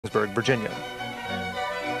Virginia.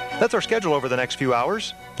 That's our schedule over the next few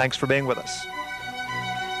hours. Thanks for being with us.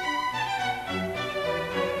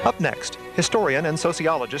 Up next, historian and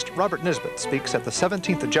sociologist Robert Nisbet speaks at the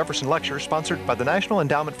 17th Jefferson Lecture sponsored by the National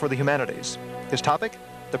Endowment for the Humanities. His topic,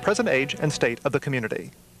 the present age and state of the community.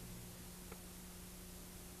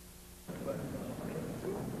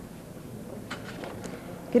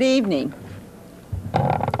 Good evening.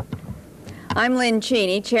 I'm Lynn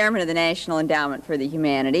Cheney, Chairman of the National Endowment for the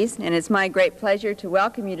Humanities, and it's my great pleasure to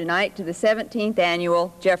welcome you tonight to the 17th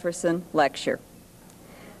Annual Jefferson Lecture.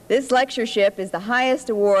 This lectureship is the highest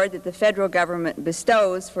award that the federal government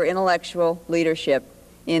bestows for intellectual leadership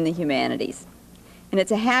in the humanities. And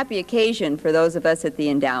it's a happy occasion for those of us at the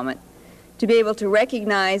endowment to be able to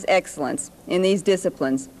recognize excellence in these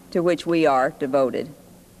disciplines to which we are devoted.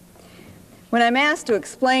 When I'm asked to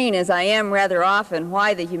explain, as I am rather often,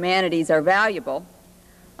 why the humanities are valuable,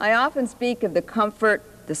 I often speak of the comfort,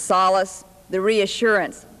 the solace, the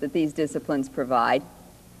reassurance that these disciplines provide.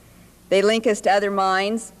 They link us to other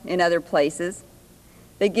minds in other places.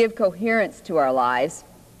 They give coherence to our lives.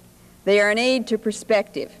 They are an aid to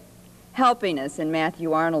perspective, helping us, in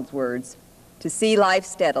Matthew Arnold's words, to see life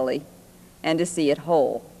steadily and to see it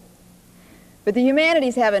whole. But the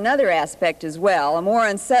humanities have another aspect as well, a more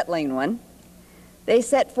unsettling one. They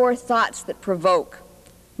set forth thoughts that provoke,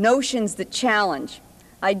 notions that challenge,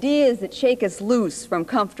 ideas that shake us loose from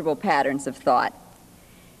comfortable patterns of thought.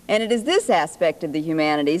 And it is this aspect of the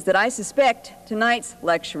humanities that I suspect tonight's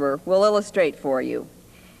lecturer will illustrate for you.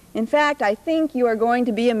 In fact, I think you are going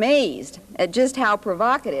to be amazed at just how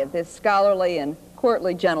provocative this scholarly and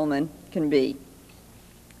courtly gentleman can be.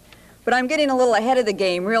 But I'm getting a little ahead of the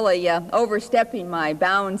game, really overstepping my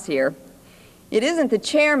bounds here. It isn't the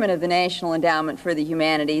chairman of the National Endowment for the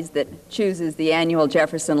Humanities that chooses the annual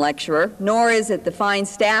Jefferson Lecturer, nor is it the fine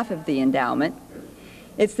staff of the endowment.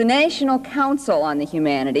 It's the National Council on the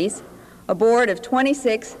Humanities, a board of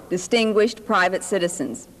 26 distinguished private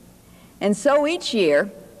citizens. And so each year,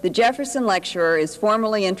 the Jefferson Lecturer is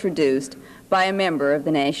formally introduced by a member of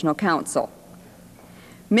the National Council.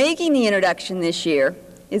 Making the introduction this year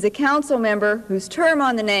is a council member whose term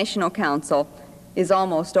on the National Council is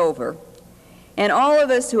almost over. And all of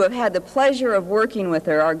us who have had the pleasure of working with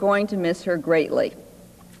her are going to miss her greatly.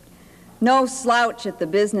 No slouch at the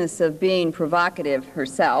business of being provocative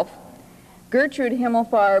herself, Gertrude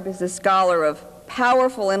Himmelfarb is a scholar of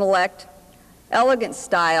powerful intellect, elegant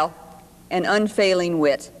style, and unfailing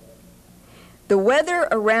wit. The weather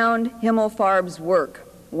around Himmelfarb's work,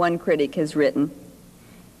 one critic has written,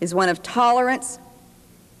 is one of tolerance,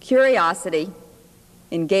 curiosity,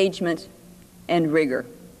 engagement, and rigor.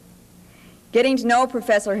 Getting to know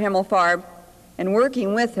Professor Himmelfarb and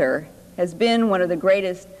working with her has been one of the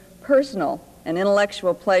greatest personal and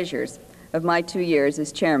intellectual pleasures of my 2 years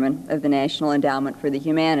as chairman of the National Endowment for the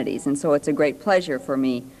Humanities, and so it's a great pleasure for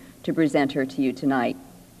me to present her to you tonight.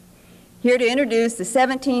 Here to introduce the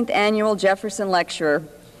 17th Annual Jefferson Lecturer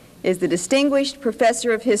is the Distinguished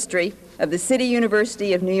Professor of History of the City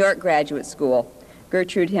University of New York Graduate School,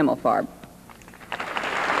 Gertrude Himmelfarb.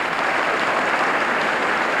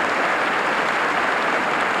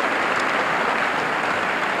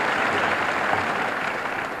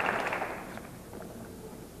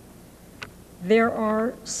 There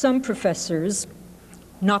are some professors,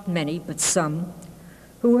 not many, but some,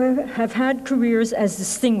 who have had careers as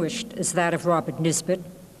distinguished as that of Robert Nisbet,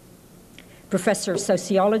 professor of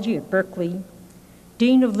sociology at Berkeley,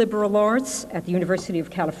 dean of liberal arts at the University of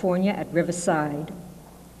California at Riverside,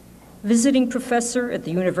 visiting professor at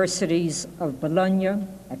the universities of Bologna,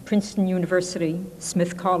 at Princeton University,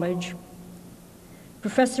 Smith College,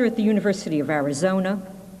 professor at the University of Arizona,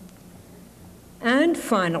 and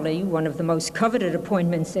finally, one of the most coveted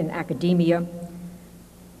appointments in academia,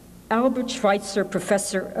 Albert Schweitzer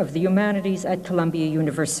Professor of the Humanities at Columbia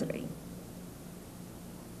University.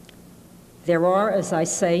 There are, as I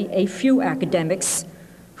say, a few academics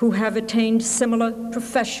who have attained similar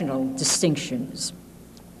professional distinctions,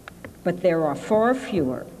 but there are far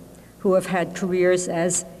fewer who have had careers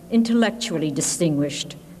as intellectually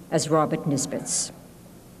distinguished as Robert Nisbet's.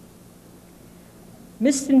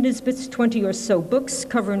 Mr. Nisbet's 20 or so books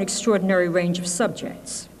cover an extraordinary range of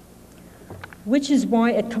subjects, which is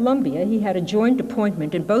why at Columbia he had a joint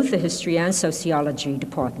appointment in both the history and sociology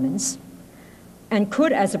departments, and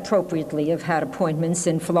could as appropriately have had appointments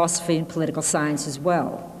in philosophy and political science as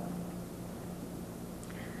well.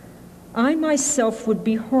 I myself would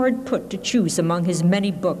be hard put to choose among his many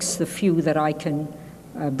books the few that I can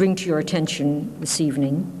bring to your attention this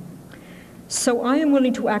evening. So I am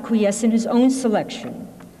willing to acquiesce in his own selection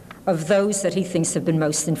of those that he thinks have been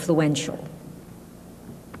most influential.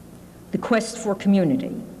 The Quest for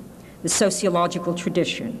Community, The Sociological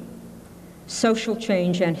Tradition, Social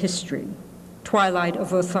Change and History, Twilight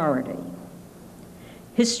of Authority,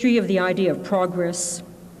 History of the Idea of Progress,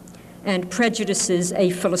 and Prejudices, a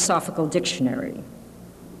Philosophical Dictionary.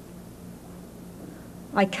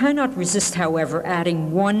 I cannot resist, however,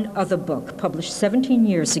 adding one other book published 17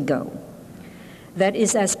 years ago that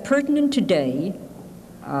is as pertinent today,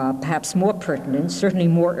 perhaps more pertinent, certainly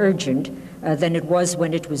more urgent than it was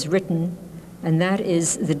when it was written, and that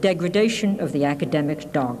is The Degradation of the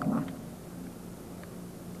Academic Dogma.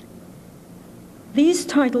 These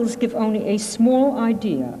titles give only a small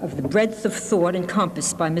idea of the breadth of thought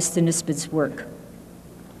encompassed by Mr. Nisbet's work,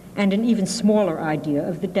 and an even smaller idea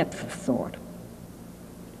of the depth of thought.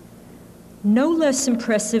 No less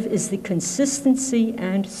impressive is the consistency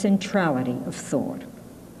and centrality of thought.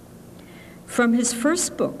 From his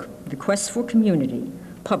first book, The Quest for Community,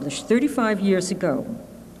 published 35 years ago,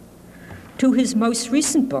 to his most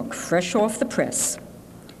recent book, fresh off the press,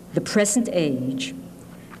 The Present Age,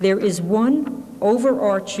 there is one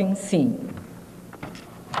overarching theme,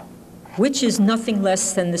 which is nothing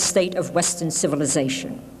less than the state of Western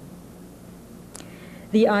civilization.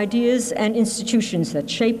 The ideas and institutions that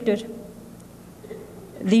shaped it,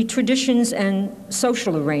 the traditions and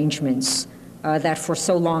social arrangements that for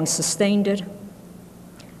so long sustained it,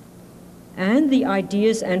 and the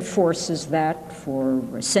ideas and forces that for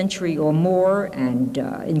a century or more, and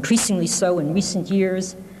increasingly so in recent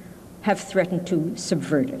years, have threatened to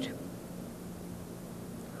subvert it.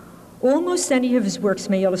 Almost any of his works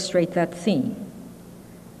may illustrate that theme,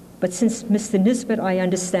 but since Mr. Nisbet, I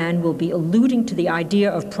understand, will be alluding to the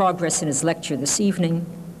idea of progress in his lecture this evening,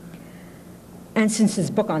 and since his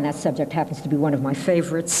book on that subject happens to be one of my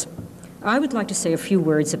favorites, I would like to say a few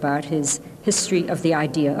words about his history of the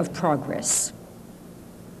idea of progress.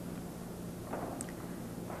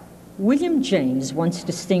 William James once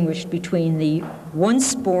distinguished between the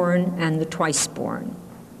once born and the twice born.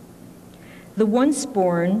 The once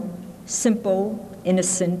born, simple,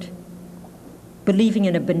 innocent, believing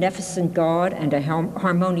in a beneficent God and a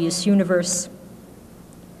harmonious universe.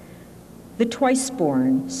 The twice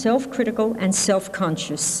born, self-critical and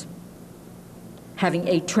self-conscious, having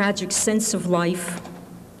a tragic sense of life,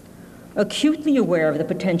 acutely aware of the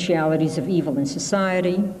potentialities of evil in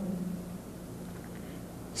society,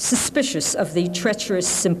 suspicious of the treacherous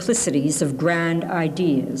simplicities of grand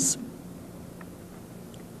ideas.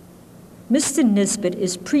 Mr. Nisbet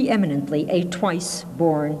is preeminently a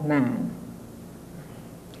twice-born man.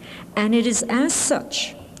 And it is as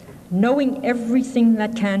such, knowing everything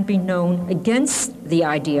that can be known against the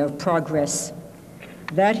idea of progress,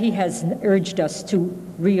 that he has urged us to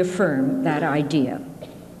reaffirm that idea.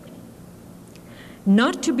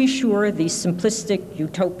 Not to be sure the simplistic,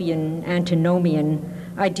 utopian,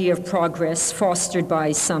 antinomian idea of progress fostered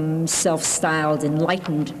by some self-styled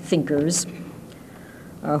enlightened thinkers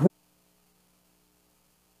who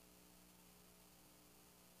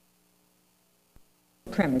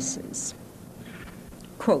premises.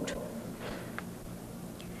 Quote,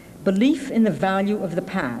 belief in the value of the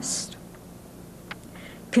past,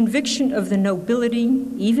 conviction of the nobility,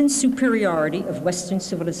 even superiority of Western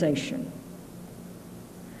civilization,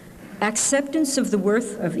 acceptance of the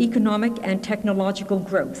worth of economic and technological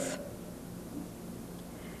growth,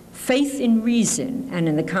 faith in reason and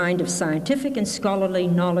in the kind of scientific and scholarly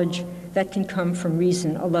knowledge that can come from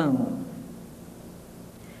reason alone,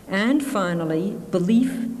 and finally,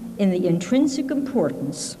 belief in the intrinsic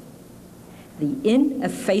importance, the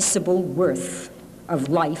ineffaceable worth of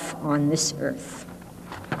life on this earth.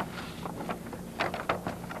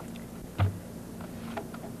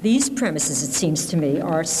 These premises, it seems to me,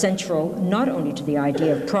 are central not only to the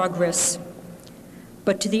idea of progress,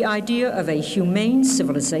 but to the idea of a humane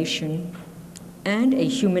civilization and a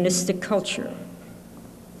humanistic culture.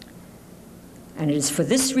 And it is for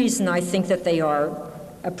this reason I think that they are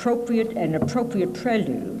an appropriate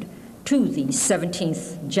prelude to the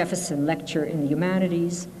 17th Jefferson Lecture in the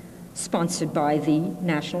Humanities, sponsored by the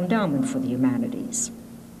National Endowment for the Humanities.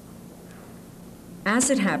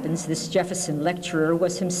 As it happens, this Jefferson lecturer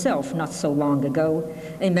was himself, not so long ago,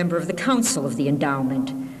 a member of the Council of the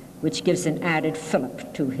Endowment, which gives an added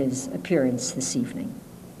fillip to his appearance this evening.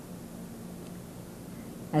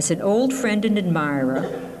 As an old friend and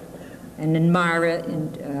admirer, and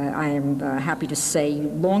I am happy to say,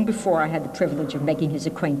 long before I had the privilege of making his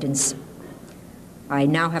acquaintance, I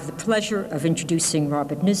now have the pleasure of introducing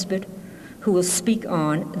Robert Nisbet, who will speak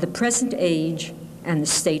on the present age and the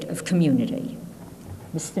state of community.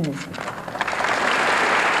 Mr. Nisbet.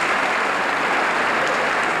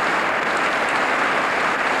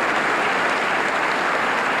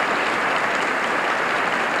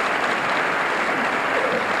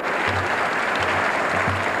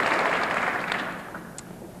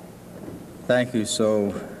 Thank you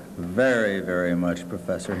so very, very much,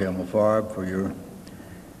 Professor Himmelfarb, for your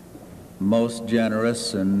most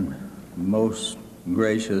generous and most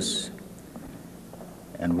gracious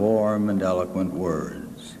and warm and eloquent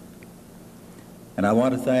words. And I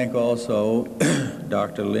want to thank also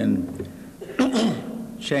Dr. Lynn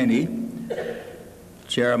Cheney,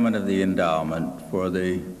 Chairman of the Endowment, for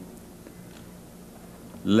the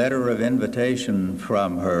letter of invitation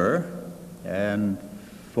from her and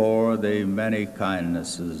for the many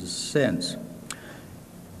kindnesses since.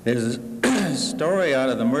 There's a story out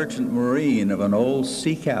of the Merchant Marine of an old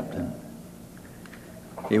sea captain.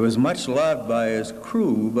 He was much loved by his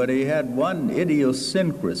crew, but he had one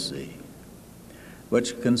idiosyncrasy,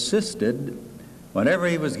 which consisted, whenever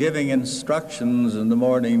he was giving instructions in the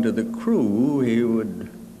morning to the crew, he would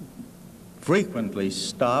frequently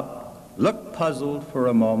stop, look puzzled for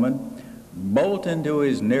a moment, bolt into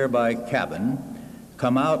his nearby cabin,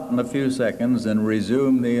 come out in a few seconds, and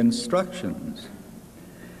resume the instructions.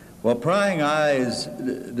 Well, prying eyes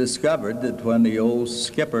discovered that when the old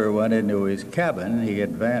skipper went into his cabin, he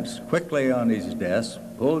advanced quickly on his desk,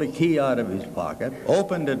 pulled a key out of his pocket,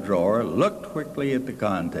 opened a drawer, looked quickly at the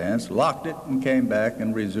contents, locked it, and came back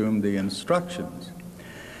and resumed the instructions.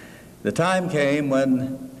 The time came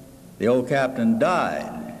when the old captain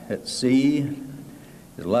died at sea.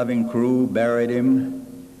 His loving crew buried him,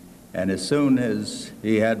 and as soon as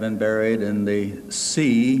he had been buried in the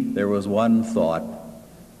sea, there was one thought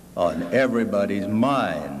on everybody's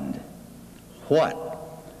mind: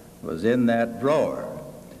 what was in that drawer?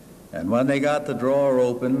 And when they got the drawer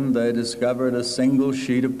open, they discovered a single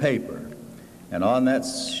sheet of paper. And on that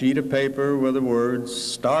sheet of paper were the words,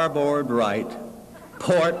 starboard right,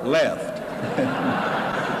 port left.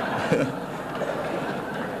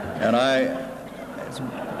 And it's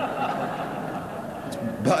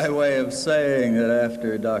by way of saying that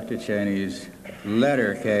after Dr. Cheney's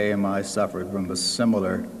letter came, I suffered from a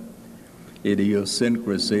similar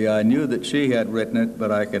idiosyncrasy. I knew that she had written it,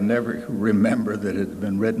 but I could never remember that it had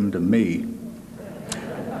been written to me.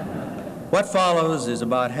 What follows is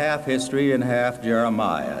about half history and half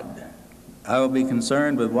Jeremiad. I will be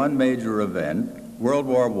concerned with one major event, World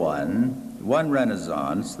War I, one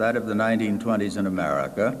Renaissance, that of the 1920s in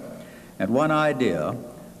America, and one idea,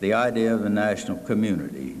 the idea of the national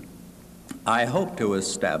community. I hope to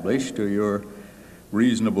establish, to your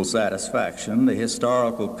reasonable satisfaction, the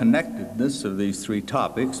historical connectedness of these three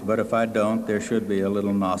topics, but if I don't, there should be a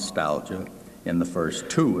little nostalgia in the first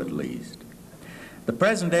two at least. The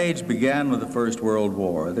present age began with the First World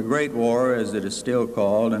War, the Great War as it is still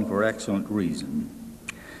called, and for excellent reason.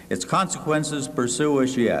 Its consequences pursue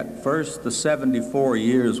us yet. First, the 74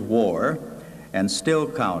 Years' War, and still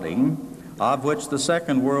counting, of which the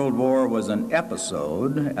Second World War was an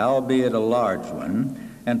episode, albeit a large one,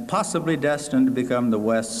 and possibly destined to become the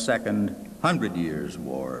West's second 100 Years'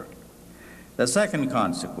 War. The second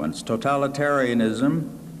consequence, totalitarianism,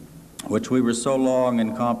 which we were so long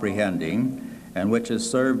in comprehending, and which has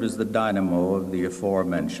served as the dynamo of the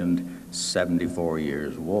aforementioned 74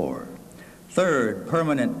 Years' War. Third,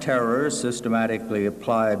 permanent terror systematically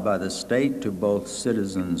applied by the state to both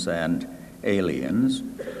citizens and aliens.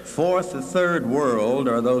 Fourth, the Third World,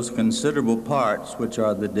 are those considerable parts which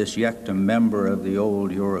are the disjecta member of the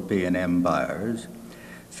old European empires.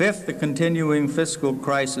 Fifth, the continuing fiscal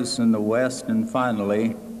crisis in the West. And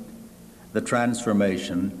finally, the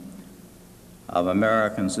transformation of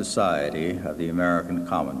American society, of the American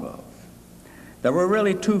Commonwealth. There were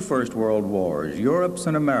really two First World Wars, Europe's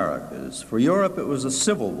and America's. For Europe, it was a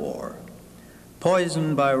civil war,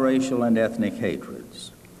 poisoned by racial and ethnic hatreds.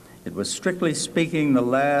 It was, strictly speaking, the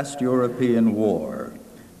last European war.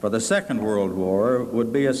 For the Second World War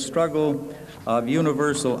would be a struggle of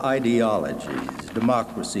universal ideologies,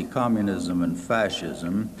 democracy, communism, and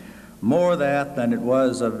fascism, more that than it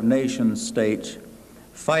was of nation-states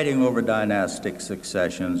fighting over dynastic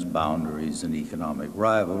successions, boundaries, and economic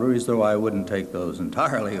rivalries, though I wouldn't take those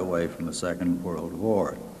entirely away from the Second World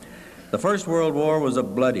War. The First World War was a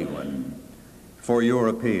bloody one for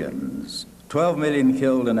Europeans. 12 million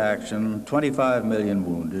killed in action, 25 million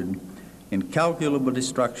wounded, incalculable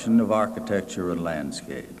destruction of architecture and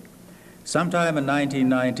landscape. Sometime in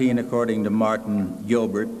 1919, according to Martin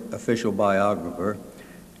Gilbert, official biographer,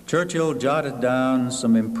 Churchill jotted down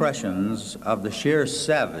some impressions of the sheer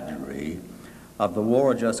savagery of the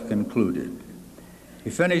war just concluded. He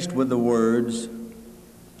finished with the words,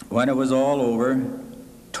 "When it was all over,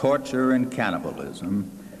 torture and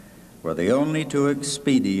cannibalism were the only two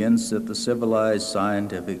expedients that the civilized,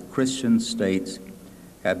 scientific, Christian states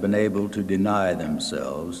had been able to deny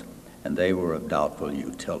themselves, and they were of doubtful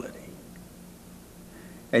utility."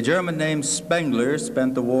 A German named Spengler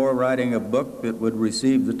spent the war writing a book that would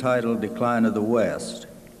receive the title Decline of the West.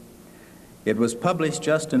 It was published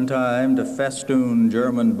just in time to festoon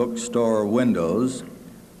German bookstore windows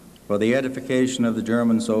for the edification of the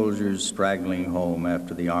German soldiers straggling home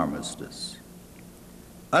after the armistice.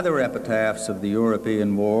 Other epitaphs of the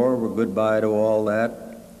European war were goodbye to all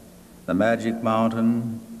that, the magic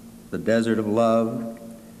mountain, the desert of love,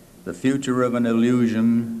 the future of an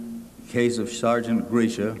illusion, case of Sergeant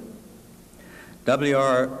Grisha.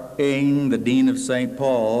 W.R. Ing, the Dean of St.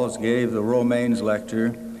 Paul's, gave the Romaines lecture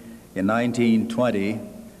in 1920,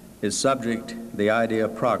 his subject, the idea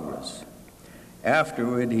of progress.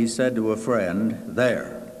 Afterward, he said to a friend,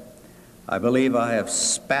 "There, I believe I have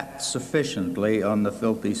spat sufficiently on the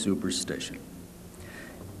filthy superstition."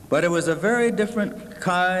 But it was a very different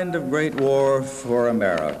kind of great war for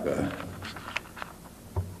America.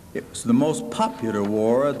 It was the most popular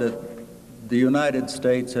war that the United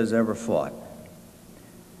States has ever fought.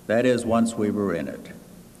 That is, once we were in it.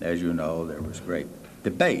 As you know, there was great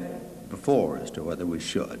debate before as to whether we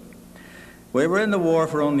should. We were in the war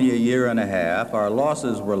for only a year and a half. Our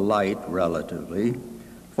losses were light, relatively,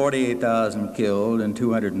 48,000 killed and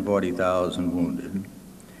 240,000 wounded.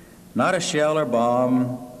 Not a shell or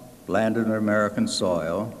bomb landed on American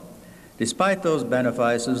soil. Despite those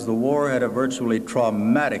benefices, the war had a virtually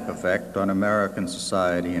traumatic effect on American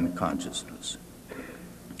society and consciousness.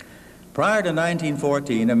 Prior to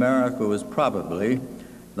 1914, America was probably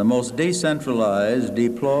the most decentralized,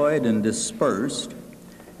 deployed, and dispersed,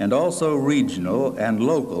 and also regional and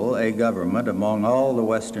local a government among all the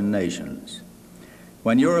Western nations.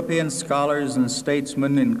 When European scholars and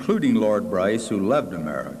statesmen, including Lord Bryce, who loved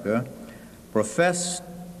America, professed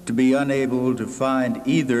to be unable to find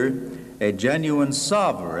either a genuine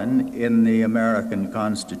sovereign in the American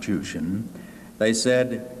Constitution, they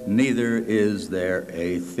said, "Neither is there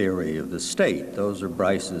a theory of the state." Those are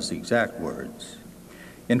Bryce's exact words.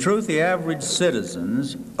 In truth, the average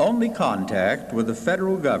citizen's only contact with the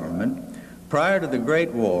federal government prior to the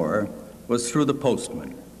Great War was through the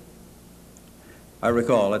postman. I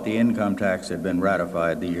recall that the income tax had been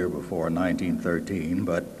ratified the year before, 1913,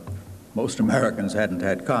 but most Americans hadn't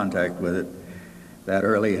had contact with it that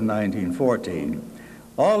early in 1914.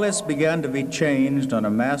 All this began to be changed on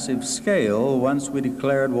a massive scale once we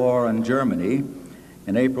declared war on Germany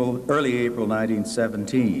in early April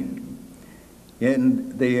 1917.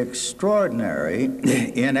 In an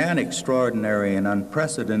extraordinary and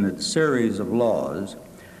unprecedented series of laws,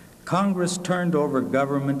 Congress turned over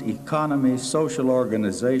government, economy, social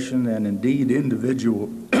organization, and indeed individual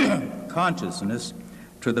consciousness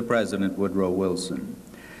to the President Woodrow Wilson.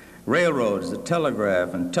 Railroads, the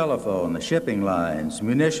telegraph and telephone, the shipping lines,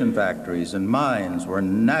 munition factories, and mines were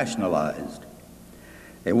nationalized.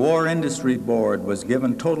 A war industry board was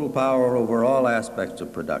given total power over all aspects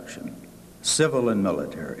of production, civil and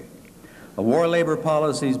military. A war labor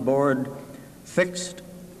policies board fixed,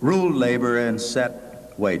 ruled labor and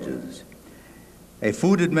set wages. A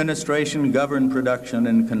food administration governed production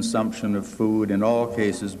and consumption of food, in all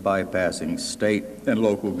cases bypassing state and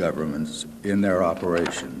local governments in their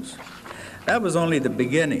operations. That was only the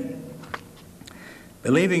beginning.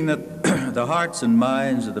 Believing that the hearts and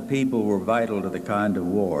minds of the people were vital to the kind of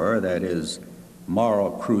war, that is,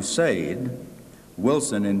 moral crusade,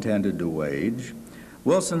 Wilson intended to wage,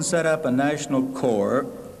 Wilson set up a national corps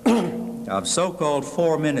of so-called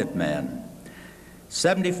 4-minute men,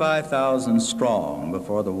 75,000 strong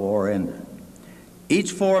before the war ended.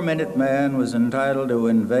 Each 4-minute man was entitled to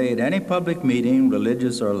invade any public meeting,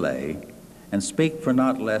 religious or lay, and speak for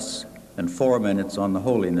not less than 4 minutes on the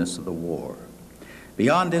holiness of the war.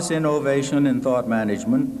 Beyond this innovation in thought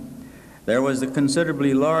management, there was a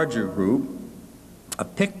considerably larger group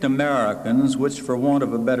of picked Americans, which, for want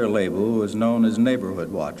of a better label, was known as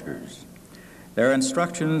neighborhood watchers. Their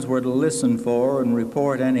instructions were to listen for and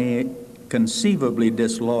report any conceivably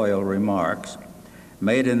disloyal remarks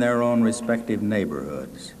made in their own respective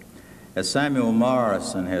neighborhoods. As Samuel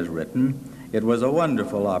Morrison has written, it was a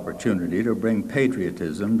wonderful opportunity to bring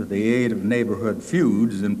patriotism to the aid of neighborhood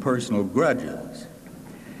feuds and personal grudges.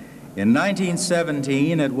 In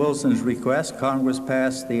 1917, at Wilson's request, Congress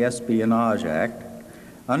passed the Espionage Act,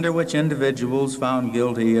 under which individuals found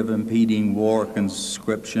guilty of impeding war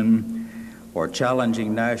conscription or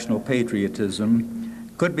challenging national patriotism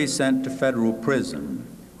could be sent to federal prison.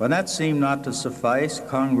 When that seemed not to suffice,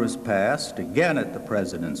 Congress passed, again at the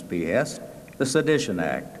President's behest, the Sedition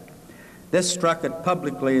Act. This struck at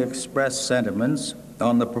publicly expressed sentiments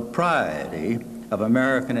on the propriety of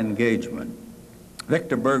American engagement.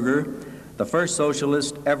 Victor Berger, the first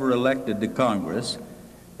socialist ever elected to Congress,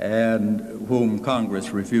 and whom Congress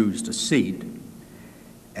refused to seat,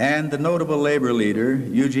 and the notable labor leader,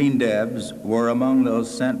 Eugene Debs, were among those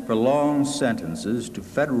sent for long sentences to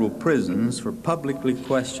federal prisons for publicly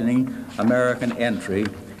questioning American entry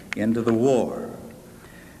into the war.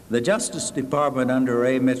 The Justice Department under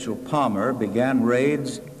A. Mitchell Palmer began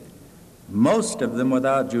raids, most of them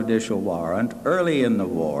without judicial warrant, early in the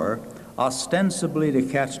war, ostensibly to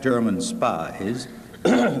catch German spies,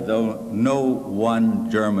 though no one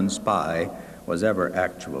German spy was ever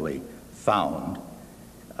actually found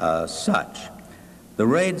such. The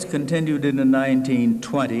raids continued into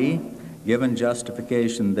 1920, given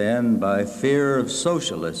justification then by fear of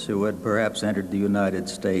socialists who had perhaps entered the United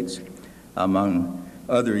States among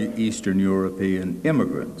other Eastern European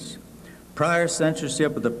immigrants. Prior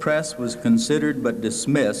censorship of the press was considered but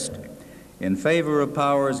dismissed in favor of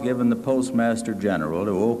powers given the Postmaster General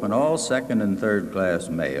to open all second and third class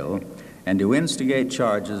mail and to instigate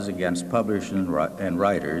charges against publishers and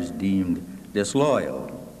writers deemed disloyal.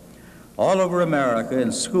 All over America,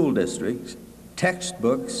 in school districts,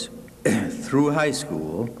 textbooks through high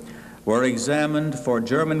school were examined for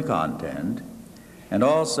German content, and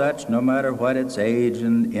all such, no matter what its age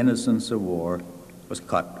and innocence of war, was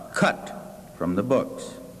cut from the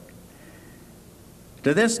books.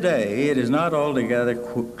 To this day, it is not altogether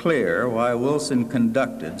clear why Wilson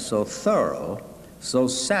conducted so thorough, so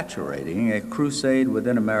saturating a crusade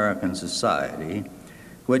within American society,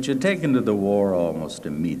 which had taken to the war almost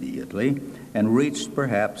immediately and reached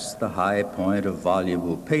perhaps the high point of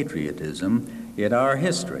voluble patriotism in our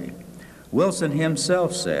history. Wilson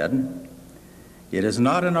himself said, "It is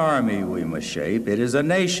not an army we must shape, it is a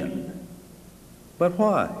nation." But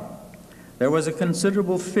why? There was a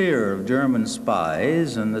considerable fear of German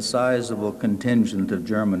spies, and the sizable contingent of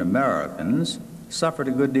German Americans suffered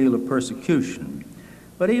a good deal of persecution.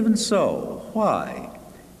 But even so, why,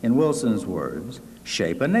 in Wilson's words,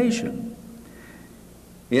 shape a nation?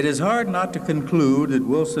 It is hard not to conclude that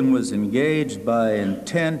Wilson was engaged by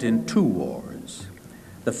intent in two wars.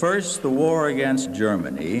 The first, the war against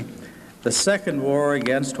Germany. The second war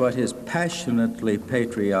against what his passionately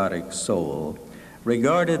patriotic soul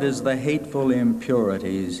regarded as the hateful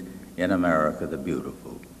impurities in America the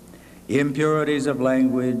Beautiful. Impurities of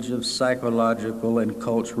language, of psychological and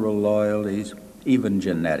cultural loyalties, even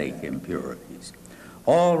genetic impurities,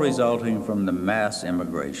 all resulting from the mass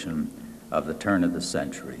immigration of the turn of the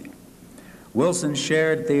century. Wilson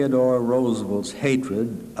shared Theodore Roosevelt's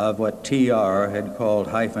hatred of what T.R. had called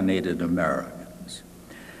hyphenated Americans.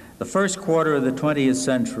 The first quarter of the 20th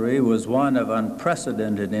century was one of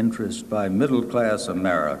unprecedented interest by middle-class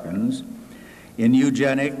Americans in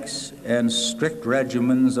eugenics and strict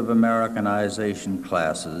regimens of Americanization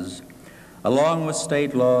classes, along with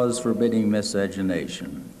state laws forbidding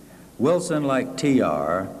miscegenation. Wilson, like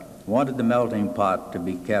T.R., wanted the melting pot to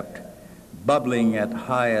be kept bubbling at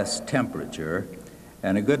highest temperature,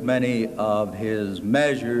 and a good many of his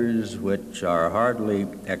measures, which are hardly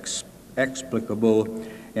explicable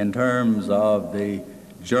in terms of the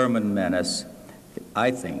German menace, I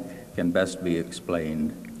think can best be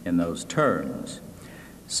explained in those terms.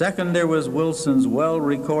 Second, there was Wilson's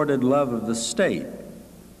well-recorded love of the state,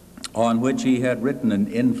 on which he had written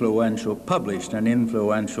published an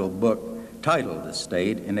influential book titled The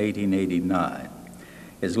State in 1889.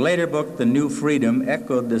 His later book, The New Freedom,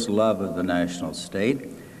 echoed this love of the national state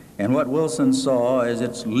and what Wilson saw as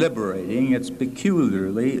its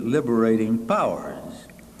peculiarly liberating powers.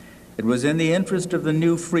 It was in the interest of the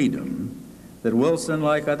new freedom that Wilson,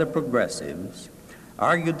 like other progressives,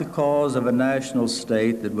 argued the cause of a national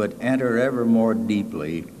state that would enter ever more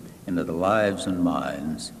deeply into the lives and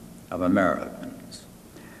minds of Americans.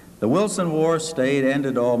 The Wilson War state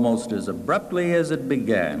ended almost as abruptly as it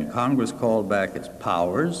began. Congress called back its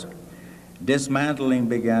powers. Dismantling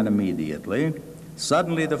began immediately.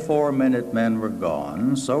 Suddenly the 4-minute men were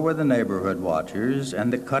gone, so were the neighborhood watchers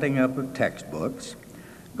and the cutting up of textbooks.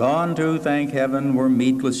 Gone too, thank heaven, were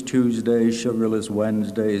meatless Tuesdays, sugarless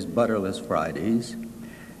Wednesdays, butterless Fridays,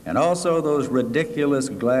 and also those ridiculous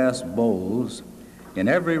glass bowls in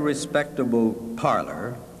every respectable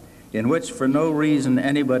parlor in which for no reason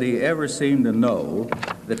anybody ever seemed to know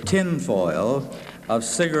the tinfoil of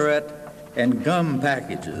cigarette and gum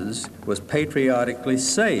packages was patriotically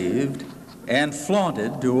saved and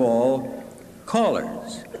flaunted to all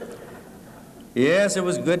callers. Yes, it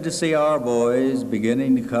was good to see our boys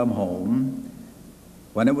beginning to come home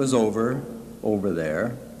when it was over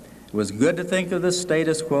there. It was good to think of the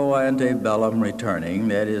status quo ante bellum returning,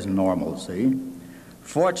 that is, normalcy.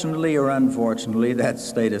 Fortunately or unfortunately, that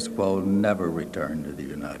status quo never returned to the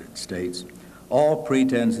United States. all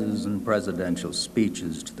pretenses and presidential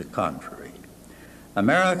speeches to the contrary.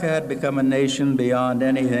 America had become a nation beyond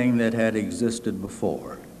anything that had existed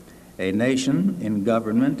before, a nation in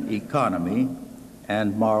government, economy,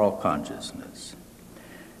 and moral consciousness.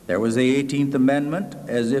 There was the 18th Amendment,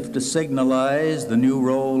 as if to signalize the new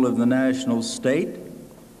role of the national state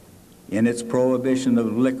in its prohibition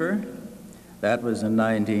of liquor. That was in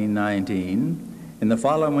 1919. In the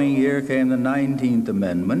following year came the 19th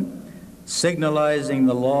Amendment, signalizing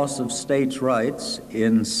the loss of states' rights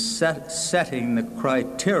in setting the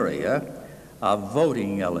criteria of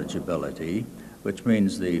voting eligibility, which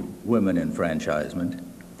means the women enfranchisement.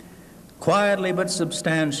 Quietly but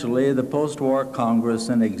substantially, the post-war Congress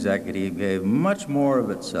and executive gave much more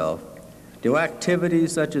of itself to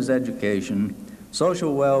activities such as education,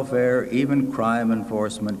 social welfare, even crime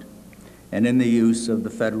enforcement, and in the use of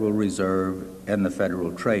the Federal Reserve and the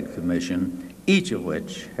Federal Trade Commission, each of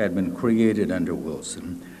which had been created under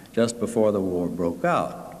Wilson just before the war broke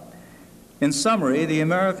out. In summary, the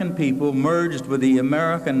American people merged with the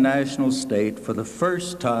American national state for the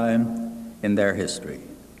first time in their history.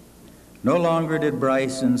 No longer did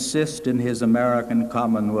Bryce insist in his American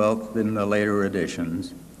Commonwealth in the later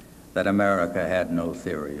editions that America had no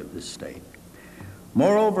theory of the state.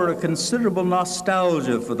 Moreover, a considerable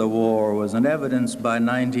nostalgia for the war was in evidence by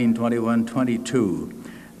 1921-22.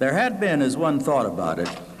 There had been, as one thought about it,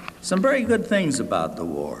 some very good things about the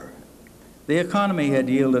war. The economy had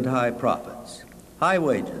yielded high profits, high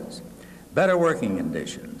wages, better working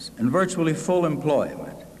conditions, and virtually full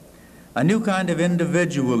employment. A new kind of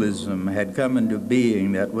individualism had come into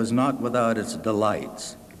being that was not without its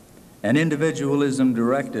delights, an individualism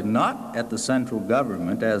directed not at the central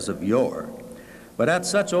government as of yore, but at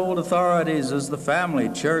such old authorities as the family,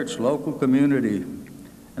 church, local community,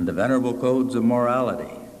 and the venerable codes of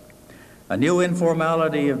morality. A new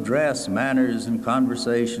informality of dress, manners, and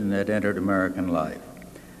conversation had entered American life.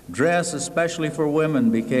 Dress, especially for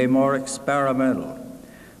women, became more experimental.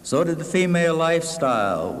 So did the female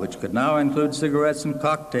lifestyle, which could now include cigarettes and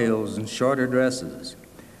cocktails and shorter dresses.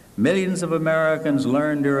 Millions of Americans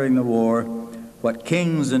learned during the war what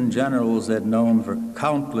kings and generals had known for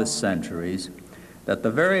countless centuries, that the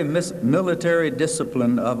very military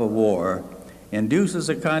discipline of a war induces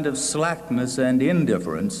a kind of slackness and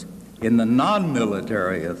indifference in the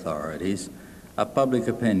non-military authorities of public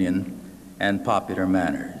opinion and popular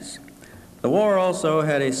manners. The war also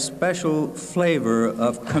had a special flavor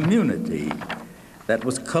of community that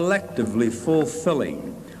was collectively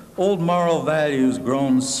fulfilling. Old moral values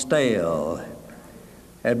grown stale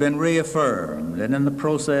had been reaffirmed and in the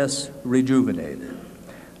process rejuvenated.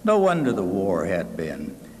 No wonder the war had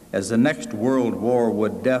been, as the next world war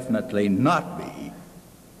would definitely not be,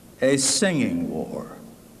 a singing war,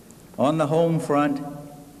 on the home front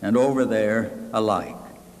and over there alike.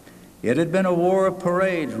 It had been a war of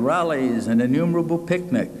parades, rallies, and innumerable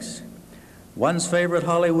picnics. One's favorite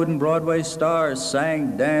Hollywood and Broadway stars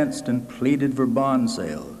sang, danced, and pleaded for bond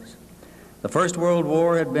sales. The First World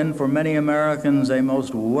War had been for many Americans a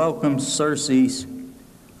most welcome surcease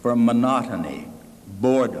from monotony,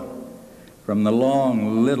 boredom, from the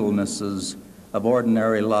long littlenesses of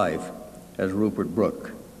ordinary life, as Rupert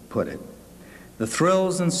Brooke put it. The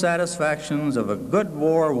thrills and satisfactions of a good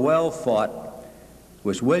war well fought,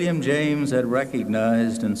 which William James had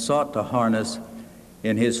recognized and sought to harness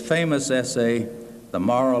in his famous essay, The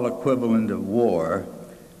Moral Equivalent of War,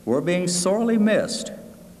 were being sorely missed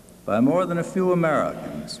by more than a few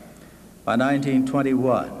Americans. By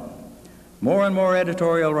 1921, more and more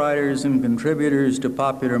editorial writers and contributors to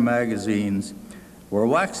popular magazines were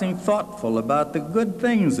waxing thoughtful about the good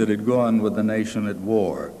things that had gone with the nation at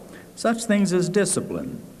war, such things as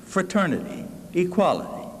discipline, fraternity,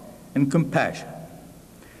 equality, and compassion.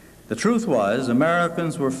 The truth was,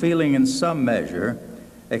 Americans were feeling in some measure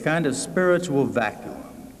a kind of spiritual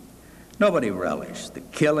vacuum. Nobody relished the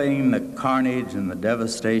killing, the carnage, and the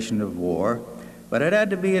devastation of war, but it had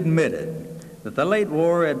to be admitted that the late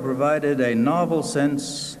war had provided a novel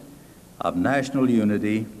sense of national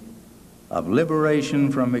unity, of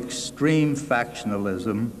liberation from extreme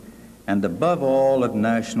factionalism, and above all, of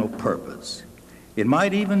national purpose. It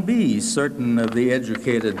might even be, certain of the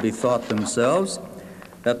educated bethought themselves,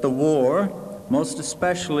 that the war, most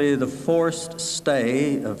especially the forced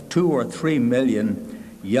stay of 2 or 3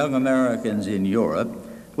 million young Americans in Europe,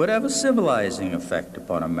 would have a civilizing effect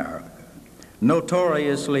upon America,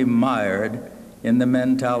 notoriously mired in the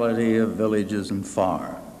mentality of villages and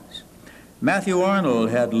farms. Matthew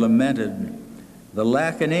Arnold had lamented the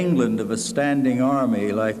lack in England of a standing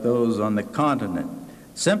army like those on the continent,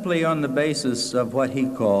 simply on the basis of what he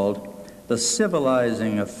called the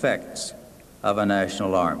civilizing effects of a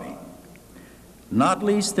national army. Not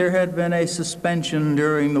least, there had been a suspension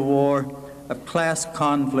during the war of class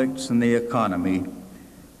conflicts in the economy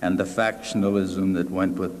and the factionalism that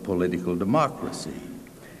went with political democracy.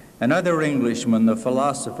 Another Englishman, the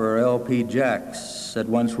philosopher L.P. Jacks, had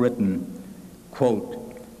once written,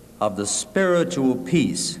 quote, "of the spiritual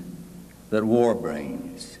peace that war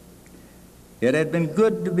brings." It had been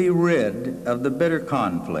good to be rid of the bitter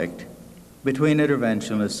conflict between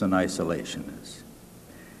interventionists and isolationists.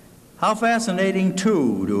 How fascinating,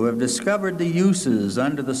 too, to have discovered the uses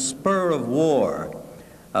under the spur of war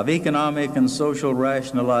of economic and social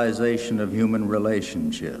rationalization of human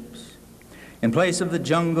relationships. In place of the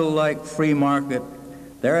jungle-like free market,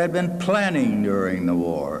 there had been planning during the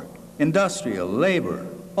war, industrial, labor,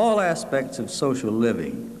 all aspects of social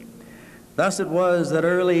living. Thus it was that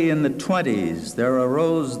early in the 20s there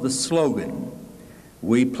arose the slogan,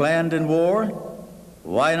 "We planned in war,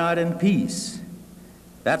 why not in peace?"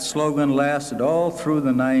 That slogan lasted all through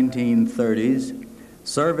the 1930s,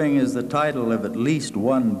 serving as the title of at least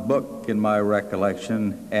one book in my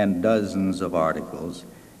recollection and dozens of articles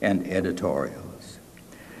and editorials.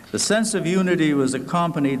 The sense of unity was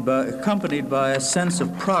accompanied by a sense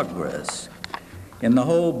of progress in the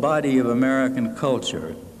whole body of American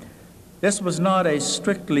culture. This was not a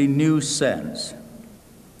strictly new sense.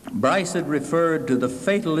 Bryce had referred to the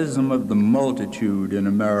fatalism of the multitude in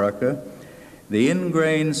America, the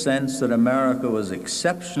ingrained sense that America was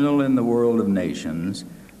exceptional in the world of nations,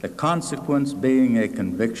 the consequence being a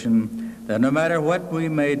conviction that no matter what we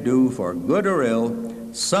may do for good or ill,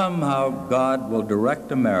 somehow God will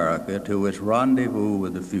direct America to its rendezvous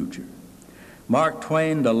with the future. Mark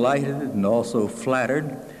Twain delighted and also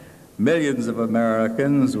flattered millions of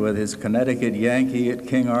Americans with his Connecticut Yankee at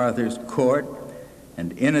King Arthur's court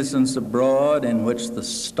and Innocents Abroad, in which the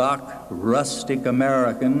stock rustic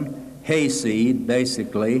American hayseed,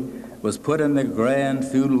 basically, was put in the grand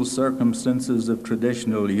feudal circumstances of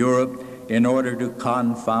traditional Europe in order to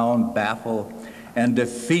confound, baffle, and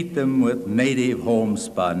defeat them with native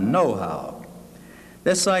homespun know-how.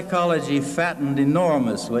 This psychology fattened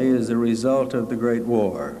enormously as a result of the Great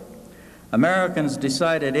War. Americans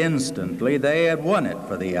decided instantly they had won it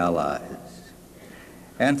for the Allies.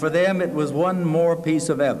 And for them it was one more piece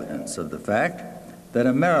of evidence of the fact that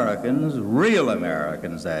Americans, real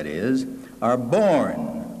Americans that is, are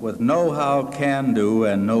born with know-how, can-do,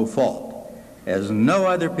 and no fault, as no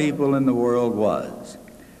other people in the world was.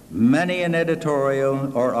 Many an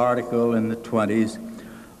editorial or article in the 20s,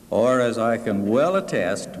 or as I can well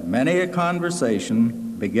attest, many a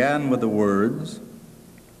conversation began with the words,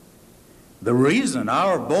 "The reason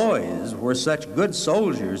our boys were such good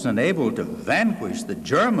soldiers and able to vanquish the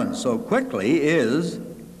Germans so quickly is..."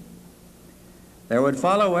 There would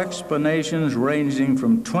follow explanations ranging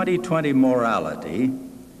from 2020 morality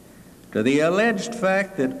to the alleged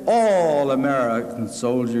fact that all American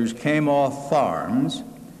soldiers came off farms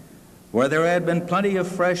where there had been plenty of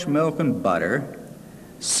fresh milk and butter,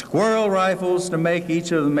 squirrel rifles to make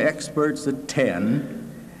each of them experts at 10,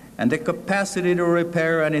 and the capacity to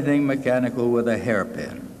repair anything mechanical with a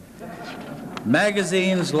hairpin.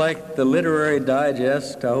 Magazines like the Literary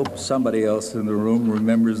Digest, I hope somebody else in the room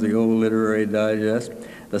remembers the old Literary Digest,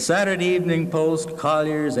 the Saturday Evening Post,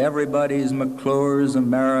 Collier's, Everybody's, McClure's,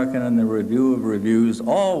 American, and the Review of Reviews,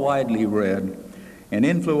 all widely read and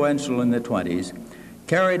influential in the 20s,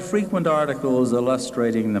 carried frequent articles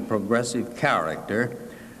illustrating the progressive character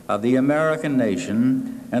of the American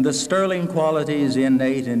nation and the sterling qualities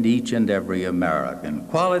innate in each and every American,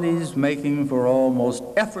 qualities making for almost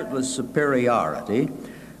effortless superiority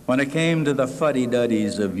when it came to the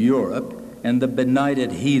fuddy-duddies of Europe and the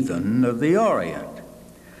benighted heathen of the Orient.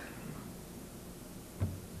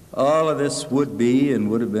 All of this would be, and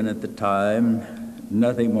would have been at the time,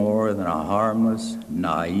 nothing more than a harmless,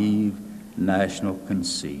 naive national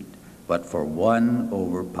conceit, but for one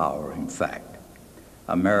overpowering fact.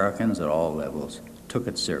 Americans at all levels took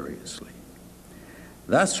it seriously.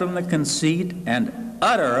 Thus, from the conceit and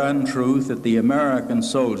utter untruth that the American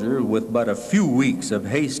soldier, with but a few weeks of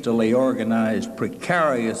hastily organized,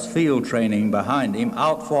 precarious field training behind him,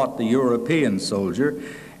 outfought the European soldier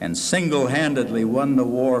and single-handedly won the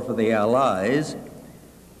war for the Allies,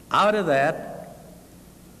 out of that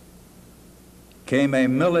came a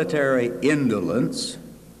military indolence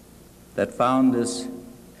that found us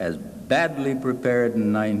as badly prepared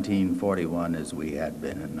in 1941 as we had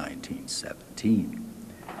been in 1917.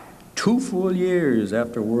 2 full years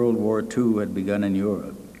after World War II had begun in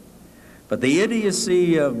Europe. But the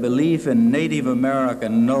idiocy of belief in Native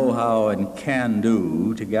American know-how and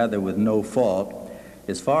can-do, together with no fault,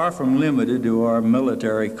 is far from limited to our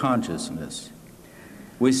military consciousness.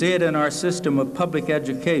 We see it in our system of public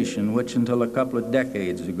education, which until a couple of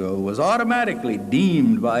decades ago was automatically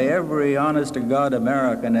deemed by every honest-to-God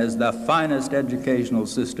American as the finest educational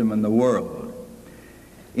system in the world.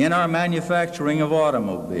 In our manufacturing of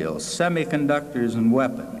automobiles, semiconductors, and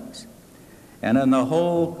weapons, and in the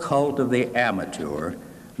whole cult of the amateur,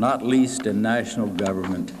 not least in national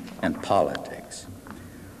government and politics,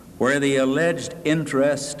 where the alleged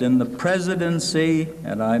interest in the presidency,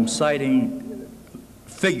 and I'm citing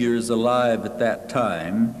figures alive at that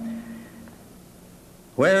time,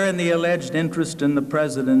 where in the alleged interest in the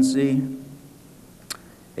presidency,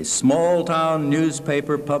 a small-town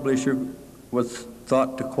newspaper publisher was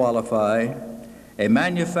thought to qualify, a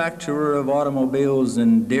manufacturer of automobiles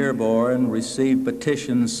in Dearborn received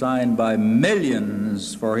petitions signed by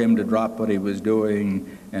millions for him to drop what he was doing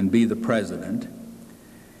and be the president.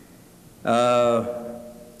 There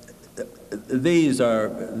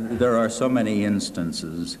are so many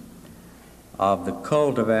instances of the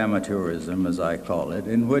cult of amateurism, as I call it,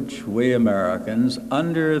 in which we Americans,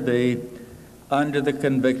 under the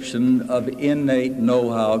conviction of innate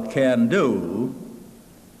know-how, can do,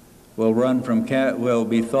 will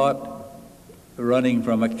be thought running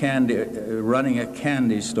a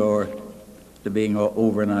candy store to being an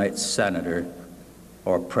overnight senator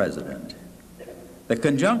or president. The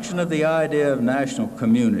conjunction of the idea of national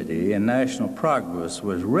community and national progress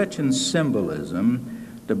was rich in symbolism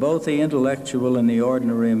to both the intellectual and the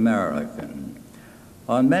ordinary American.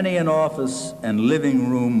 On many an office and living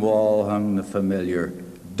room wall hung the familiar,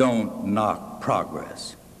 "Don't knock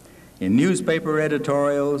progress." In newspaper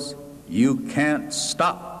editorials, "You can't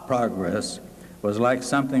stop progress" was like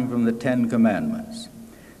something from the Ten Commandments.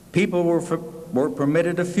 People were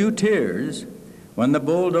permitted a few tears when the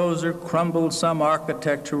bulldozer crumbled some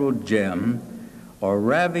architectural gem or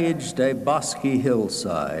ravaged a bosky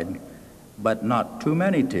hillside, but not too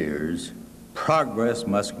many tears. Progress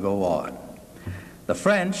must go on. The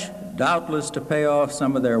French, doubtless to pay off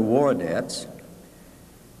some of their war debts,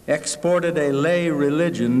 exported a lay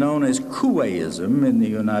religion known as Couéism in the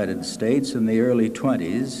United States in the early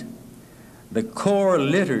 20s. The core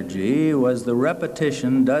liturgy was the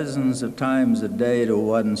repetition dozens of times a day to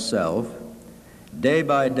oneself, "Day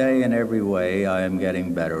by day in every way, I am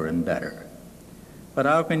getting better and better." But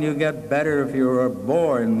how can you get better if you are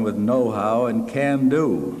born with know-how and can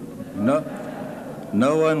do?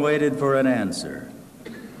 No one waited for an answer.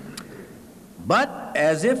 But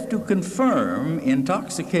as if to confirm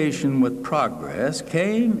intoxication with progress,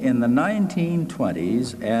 came in the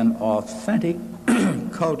 1920s an authentic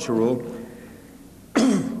cultural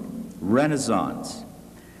renaissance.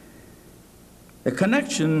 The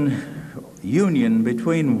union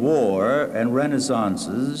between war and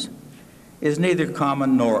renaissances is neither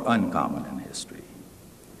common nor uncommon in history.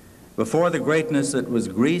 Before the greatness that was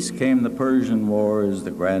Greece came the Persian Wars,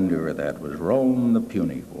 the grandeur that was Rome, the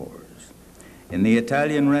Punic Wars. In the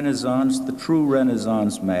Italian Renaissance, the true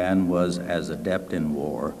Renaissance man was as adept in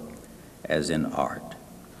war as in art.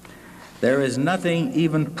 There is nothing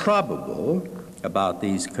even probable about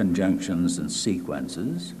these conjunctions and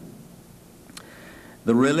sequences.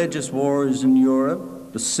 The religious wars in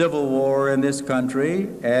Europe, the Civil War in this country,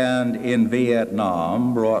 and in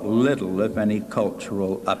Vietnam brought little, if any,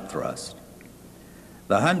 cultural upthrust.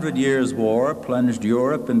 The 100 Years' War plunged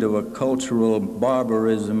Europe into a cultural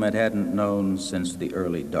barbarism it hadn't known since the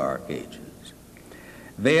early Dark Ages.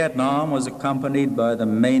 Vietnam was accompanied by the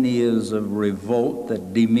manias of revolt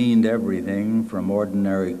that demeaned everything from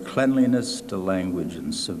ordinary cleanliness to language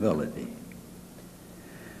and civility.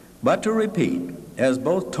 But to repeat, as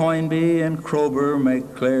both Toynbee and Kroeber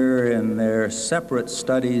make clear in their separate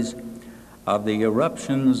studies of the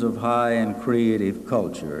eruptions of high and creative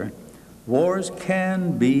culture, wars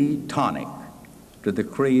can be tonic to the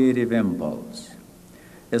creative impulse.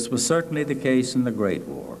 This was certainly the case in the Great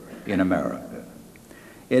War in America.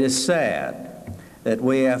 It is sad that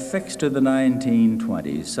we have fixed to the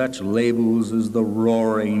 1920s such labels as the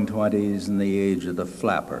Roaring Twenties and the Age of the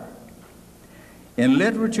Flapper. In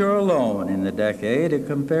literature alone in the decade, it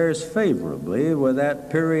compares favorably with that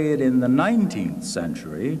period in the 19th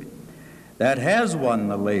century that has won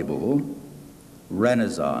the label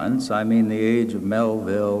Renaissance, I mean the age of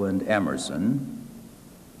Melville and Emerson,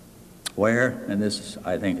 where, and this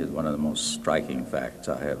I think is one of the most striking facts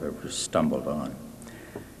I have ever stumbled on,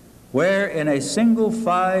 where in a single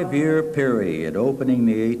 5-year period opening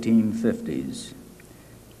the 1850s,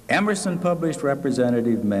 Emerson published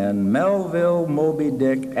Representative Men, Melville, Moby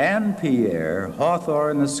Dick, and Pierre,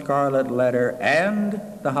 Hawthorne, The Scarlet Letter, and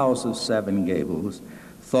The House of Seven Gables,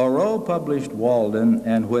 Thoreau published Walden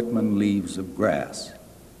and Whitman Leaves of Grass.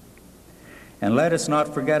 And let us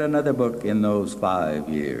not forget another book in those 5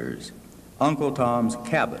 years, Uncle Tom's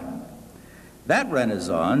Cabin. That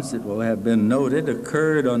Renaissance, it will have been noted,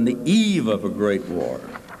 occurred on the eve of a great war.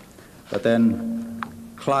 But then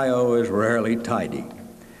Clio is rarely tidy.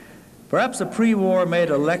 Perhaps the pre-war made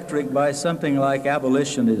electric by something like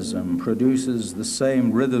abolitionism produces the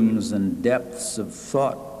same rhythms and depths of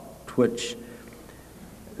thought which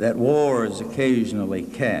that wars occasionally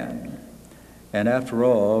can. And after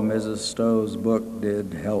all, Mrs. Stowe's book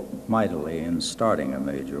did help mightily in starting a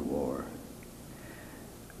major war.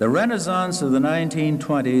 The Renaissance of the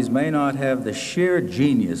 1920s may not have the sheer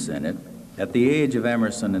genius in it that the age of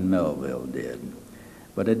Emerson and Melville did,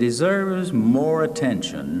 but it deserves more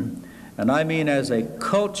attention, and I mean as a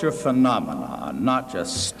culture phenomenon, not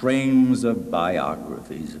just strings of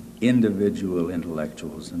biographies of individual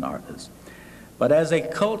intellectuals and artists, but as a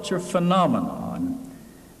culture phenomenon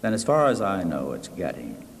than, as far as I know, it's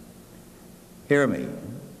getting. Hear me.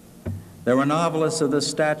 There were novelists of the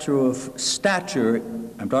stature,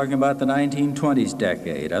 I'm talking about the 1920s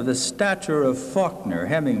decade, of the stature of Faulkner,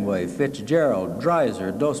 Hemingway, Fitzgerald,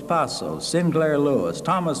 Dreiser, Dos Passos, Sinclair Lewis,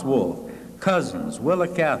 Thomas Wolfe, Cousins, Willa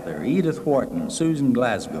Cather, Edith Wharton, Susan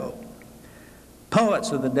Glasgow. Poets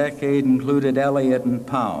of the decade included Eliot and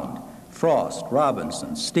Pound, Frost,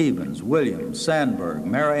 Robinson, Stevens, Williams, Sandburg,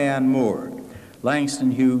 Marianne Moore,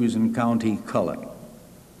 Langston Hughes, and County Cullen.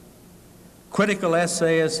 Critical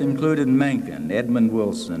essayists included Mencken, Edmund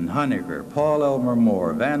Wilson, Honecker, Paul Elmer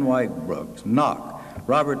Moore, Van Wyck Brooks, Knock,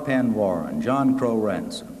 Robert Penn Warren, John Crow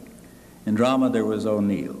Ransom. In drama, there was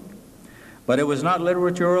O'Neill. But it was not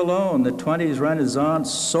literature alone. The 20s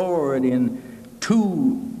Renaissance soared in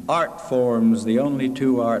 2 art forms, the only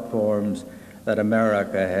 2 art forms that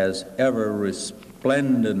America has ever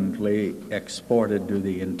resplendently exported to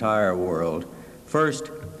the entire world.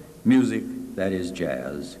 First, music, that is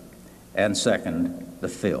jazz, and second, the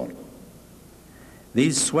film.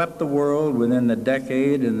 These swept the world within the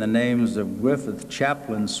decade, and the names of Griffith,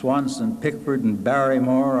 Chaplin, Swanson, Pickford, and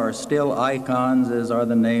Barrymore are still icons, as are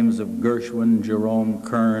the names of Gershwin, Jerome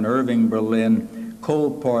Kern, Irving Berlin,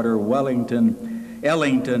 Cole Porter,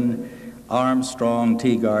 Ellington, Armstrong,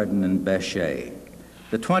 Teagarden, and Bechet.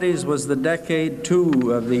 The 20s was the decade,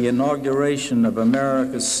 too, of the inauguration of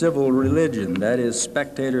America's civil religion, that is,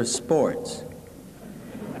 spectator sports.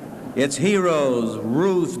 Its heroes,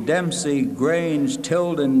 Ruth, Dempsey, Grange,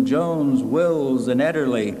 Tilden, Jones, Wills, and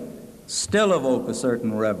Ederle, still evoke a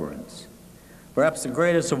certain reverence. Perhaps the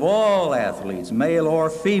greatest of all athletes, male or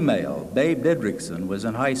female, Babe Didrikson, was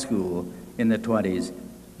in high school in the 20s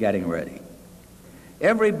getting ready.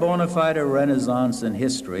 Every bona fide Renaissance in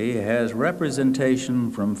history has representation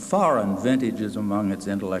from foreign vintages among its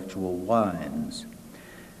intellectual wines.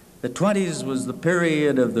 The 20s was the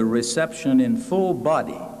period of the reception in full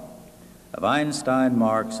body of Einstein,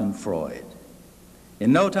 Marx, and Freud.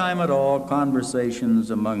 In no time at all, conversations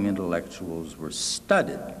among intellectuals were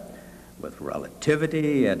studded with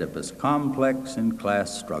relativity, Oedipus complex, and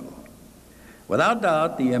class struggle. Without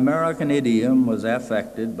doubt, the American idiom was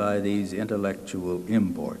affected by these intellectual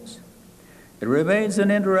imports. It remains an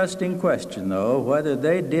interesting question, though, whether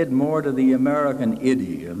they did more to the American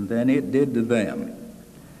idiom than it did to them.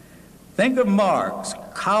 Think of Marx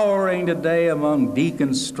cowering today among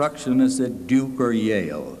deconstructionists at Duke or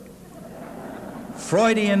Yale.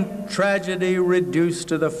 Freudian tragedy reduced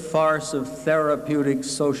to the farce of therapeutic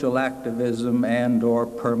social activism and/or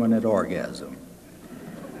permanent orgasm.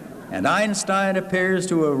 And Einstein appears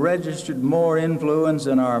to have registered more influence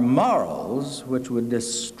in our morals, which would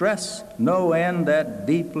distress no end that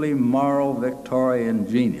deeply moral Victorian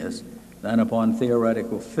genius, than upon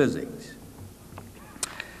theoretical physics.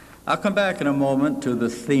 I'll come back in a moment to the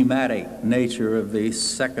thematic nature of the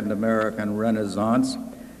Second American Renaissance.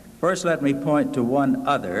 First, let me point to one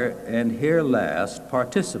other, and here last,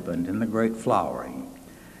 participant in the great flowering.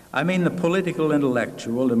 I mean the political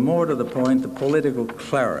intellectual, and more to the point, the political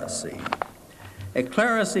clerisy. A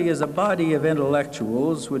clerisy is a body of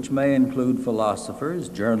intellectuals which may include philosophers,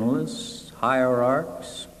 journalists,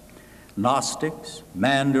 hierarchs, Gnostics,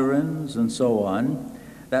 mandarins, and so on,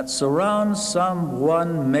 that surrounds some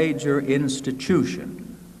one major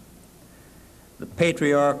institution. The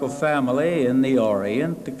patriarchal family in the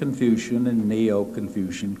Orient, the Confucian and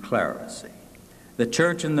Neo-Confucian clerisy. The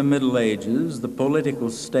church in the Middle Ages, the political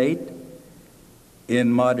state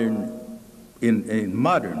in modern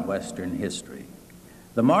Western history.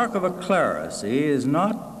 The mark of a clerisy is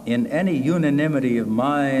not in any unanimity of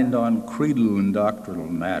mind on creedal and doctrinal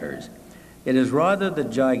matters. It is rather the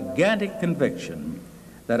gigantic conviction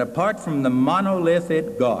that apart from the monolith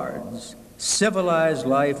it guards, civilized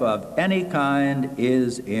life of any kind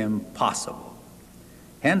is impossible.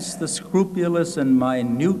 Hence the scrupulous and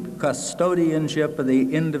minute custodianship of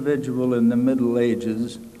the individual in the Middle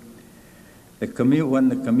Ages, when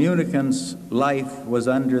the communicant's life was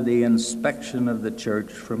under the inspection of the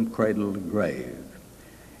church from cradle to grave.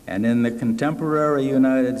 And in the contemporary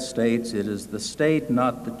United States, it is the state,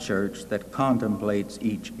 not the church, that contemplates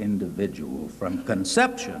each individual from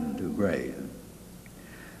conception to grave.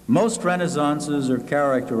 Most Renaissances are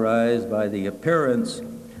characterized by the appearance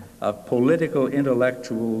of political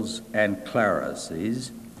intellectuals and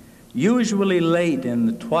clerics, usually late in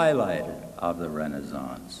the twilight of the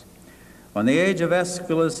Renaissance. When the age of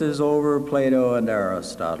Aeschylus is over, Plato and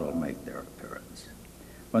Aristotle make their appearance.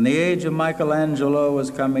 When the age of Michelangelo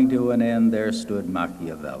was coming to an end, there stood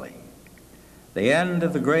Machiavelli. The end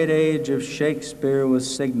of the great age of Shakespeare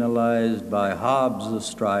was signalized by Hobbes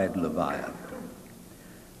astride Leviathan.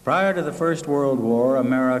 Prior to the First World War,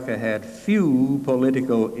 America had few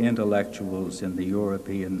political intellectuals in the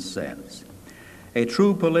European sense. A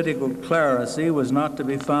true political clerisy was not to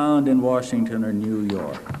be found in Washington or New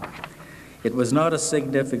York. It was not a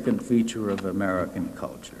significant feature of American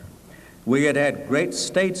culture. We had had great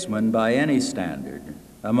statesmen by any standard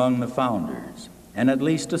among the founders, and at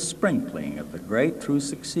least a sprinkling of the great through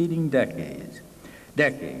succeeding decades.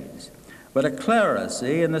 But a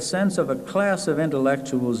clerisy, in the sense of a class of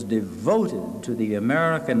intellectuals devoted to the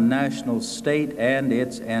American national state and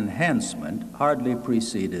its enhancement, hardly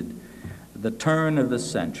preceded the turn of the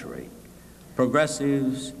century.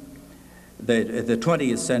 Progressives, the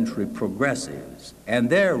 20th century progressives, and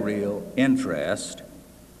their real interest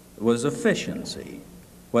was efficiency,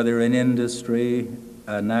 whether in industry,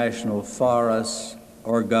 national forests,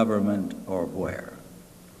 or government, or where.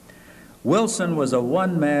 Wilson was a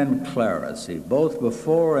one-man clerisy, both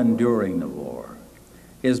before and during the war.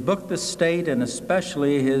 His book, The State, and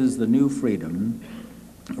especially his The New Freedom,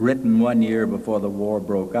 written 1 year before the war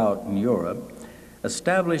broke out in Europe,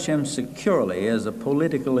 established him securely as a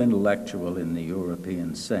political intellectual in the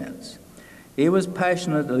European sense. He was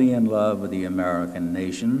passionately in love with the American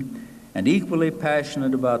nation and equally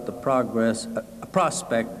passionate about the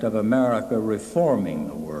prospect of America reforming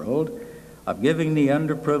the world, of giving the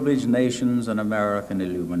underprivileged nations an American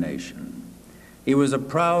illumination. He was a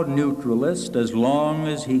proud neutralist as long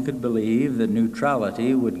as he could believe that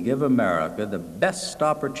neutrality would give America the best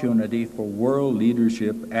opportunity for world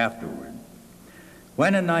leadership afterward.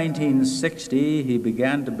 When in 1960 he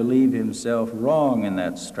began to believe himself wrong in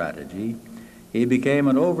that strategy, he became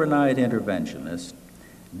an overnight interventionist,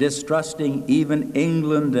 distrusting even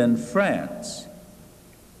England and France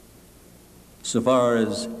so far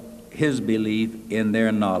as his belief in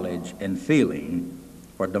their knowledge and feeling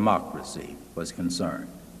for democracy was concerned.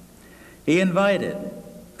 He invited,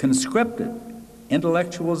 conscripted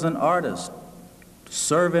intellectuals and artists to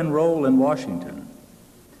serve and roll in Washington.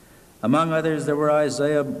 Among others, there were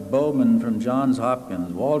Isaiah Bowman from Johns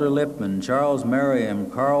Hopkins, Walter Lippmann, Charles Merriam,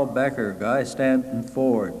 Carl Becker, Guy Stanton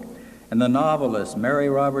Ford, and the novelists Mary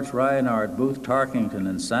Roberts Reinhardt, Booth Tarkington,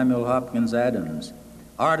 and Samuel Hopkins Adams.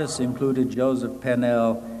 Artists included Joseph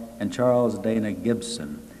Pennell and Charles Dana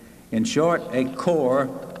Gibson. In short, a corps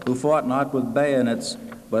who fought not with bayonets,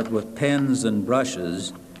 but with pens and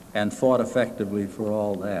brushes, and fought effectively for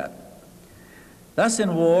all that. Thus in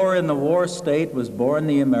the war state was born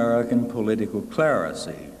the American political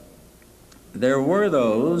clerisy. There were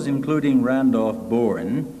those, including Randolph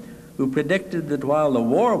Bourne, who predicted that while the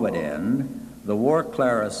war would end, the war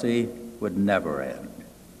clerisy would never end.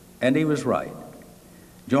 And he was right.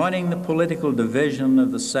 Joining the political division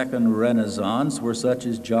of the Second Renaissance were such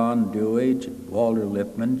as John Dewey, Walter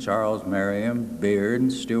Lippmann, Charles Merriam,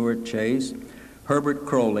 Beard, Stuart Chase, Herbert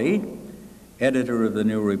Crowley, editor of the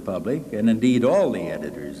New Republic, and indeed all the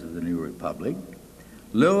editors of the New Republic,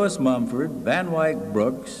 Lewis Mumford, Van Wyck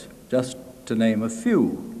Brooks, just to name a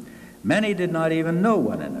few. Many did not even know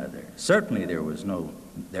one another. Certainly there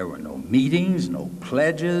were no meetings, no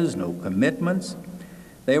pledges, no commitments.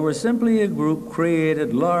 They were simply a group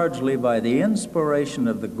created largely by the inspiration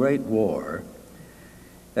of the Great War,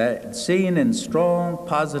 that seen in strong,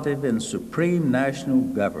 positive, and supreme national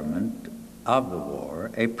government of the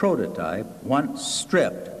war, a prototype once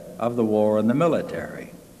stripped of the war and the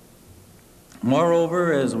military.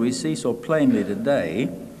 Moreover, as we see so plainly today,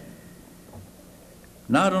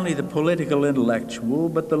 not only the political intellectual,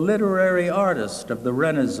 but the literary artist of the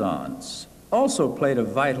Renaissance also played a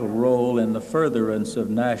vital role in the furtherance of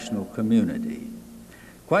national community.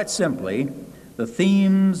 Quite simply, The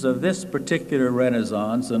themes of this particular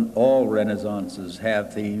Renaissance, and all Renaissances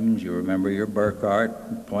have themes. You remember your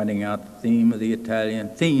Burckhardt pointing out the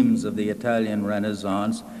themes of the Italian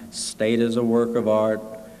Renaissance, state as a work of art,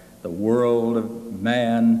 the world of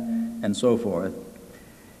man, and so forth.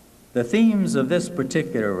 The themes of this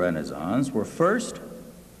particular Renaissance were first,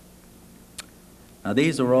 now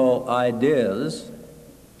these are all ideas,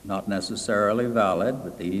 not necessarily valid,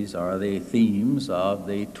 but these are the themes of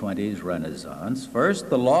the 20s Renaissance. First,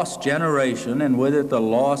 the lost generation, and with it the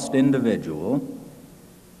lost individual.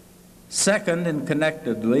 Second, and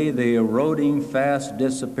connectedly, the eroding, fast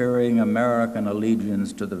disappearing American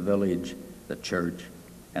allegiance to the village, the church,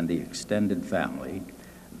 and the extended family,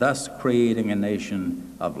 thus creating a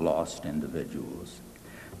nation of lost individuals.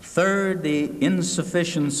 Third, the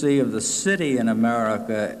insufficiency of the city in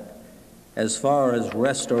America as far as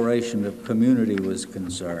restoration of community was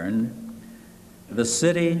concerned. The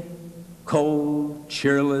city, cold,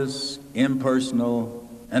 cheerless, impersonal,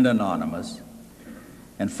 and anonymous.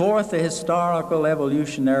 And fourth, the historical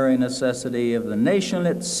evolutionary necessity of the nation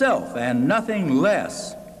itself, and nothing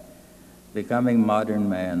less, becoming modern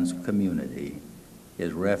man's community,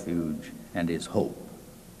 his refuge and his hope.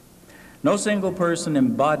 No single person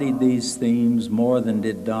embodied these themes more than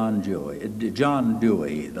did John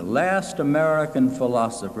Dewey, the last American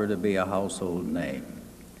philosopher to be a household name.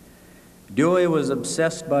 Dewey was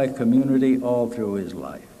obsessed by community all through his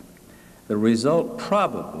life. The result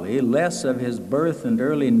probably less of his birth and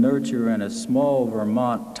early nurture in a small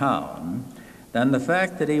Vermont town than the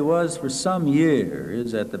fact that he was for some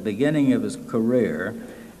years, at the beginning of his career,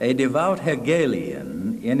 a devout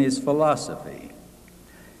Hegelian in his philosophy.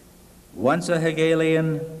 Once a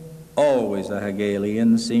Hegelian, always a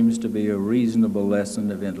Hegelian seems to be a reasonable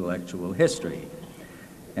lesson of intellectual history.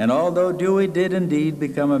 And although Dewey did indeed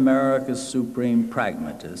become America's supreme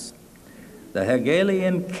pragmatist, the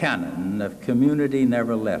Hegelian canon of community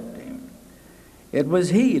never left him. It was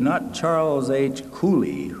he, not Charles H.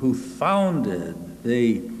 Cooley, who founded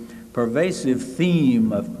the pervasive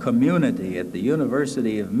theme of community at the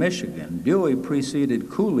University of Michigan. Dewey preceded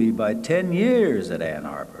Cooley by 10 years at Ann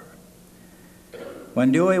Arbor.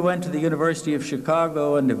 When Dewey went to the University of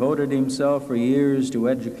Chicago and devoted himself for years to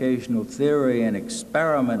educational theory and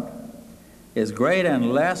experiment, his great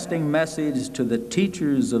and lasting message to the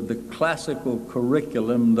teachers of the classical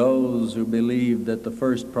curriculum, those who believed that the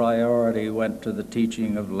first priority went to the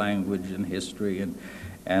teaching of language and history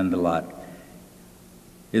and the lot,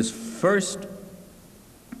 his first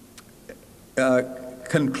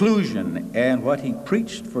conclusion and what he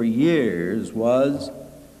preached for years was,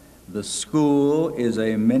 the school is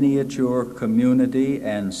a miniature community,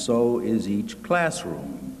 and so is each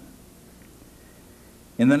classroom.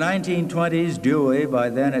 In the 1920s, Dewey, by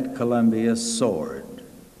then at Columbia, soared.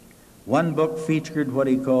 One book featured what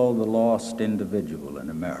he called the lost individual in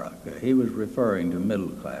America. He was referring to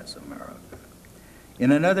middle-class America.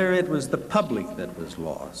 In another, it was the public that was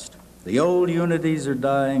lost. The old unities are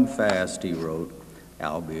dying fast, he wrote,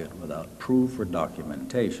 albeit without proof or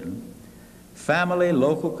documentation. Family,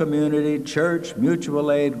 local community, church,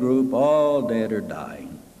 mutual aid group, all dead or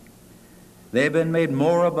dying. They've been made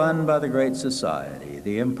moribund by the Great Society,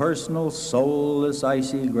 the impersonal, soulless,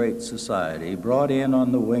 icy Great Society brought in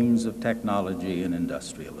on the wings of technology and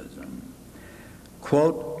industrialism.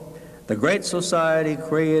 Quote, the Great Society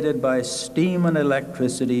created by steam and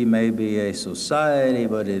electricity may be a society,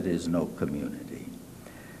 but it is no community.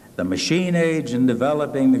 The machine age in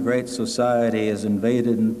developing the Great Society has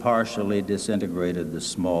invaded and partially disintegrated the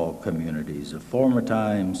small communities of former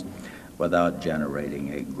times without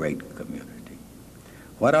generating a great community.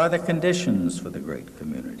 What are the conditions for the great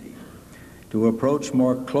community? To approach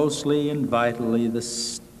more closely and vitally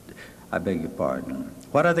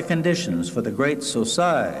What are the conditions for the Great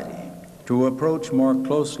Society to approach more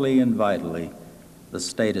closely and vitally the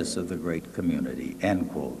status of the great community?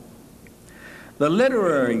 End quote. The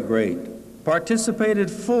literary great participated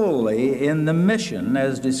fully in the mission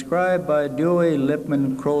as described by Dewey,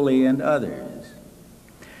 Lippmann, Crowley, and others.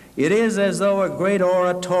 It is as though a great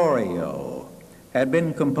oratorio had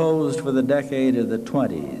been composed for the decade of the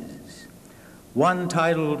 20s, one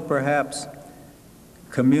titled perhaps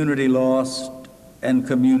Community Lost and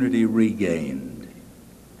Community Regained,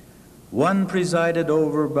 one presided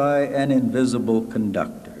over by an invisible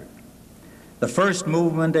conductor. The first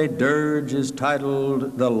movement, a dirge, is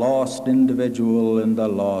titled The Lost Individual and the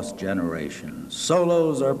Lost Generation.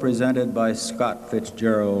 Solos are presented by Scott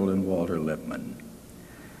Fitzgerald and Walter Lippmann.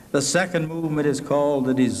 The second movement is called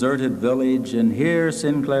The Deserted Village, and here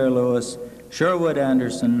Sinclair Lewis, Sherwood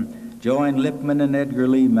Anderson join Lippmann and Edgar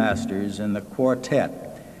Lee Masters in the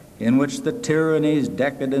quartet in which the tyrannies,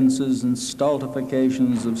 decadences, and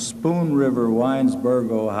stultifications of Spoon River,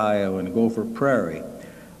 Winesburg, Ohio, and Gopher Prairie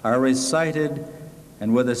are recited,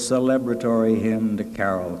 and with a celebratory hymn to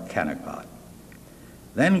Carol Kennicott.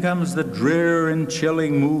 Then comes the drear and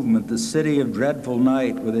chilling movement, the City of Dreadful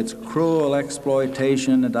Night, with its cruel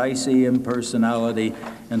exploitation and icy impersonality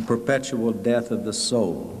and perpetual death of the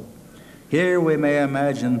soul. Here we may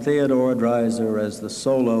imagine Theodore Dreiser as the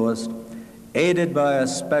soloist, aided by a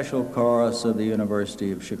special chorus of the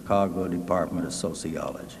University of Chicago Department of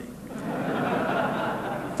Sociology.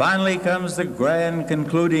 Finally comes the grand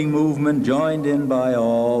concluding movement, joined in by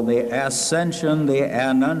all, the ascension, the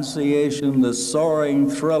annunciation, the soaring,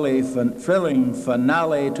 thrilling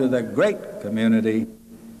finale to the great community,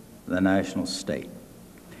 the national state.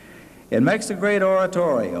 It makes a great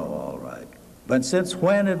oratorio, all right, but since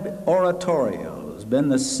when have oratorios been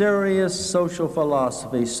the serious social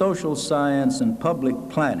philosophy, social science, and public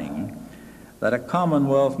planning that a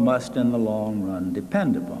commonwealth must in the long run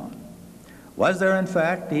depend upon? Was there, in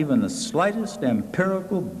fact, even the slightest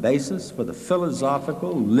empirical basis for the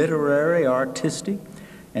philosophical, literary, artistic,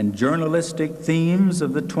 and journalistic themes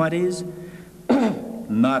of the 20s?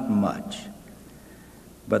 Not much.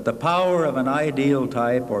 But the power of an ideal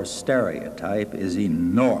type or stereotype is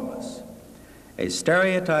enormous. A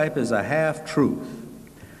stereotype is a half-truth,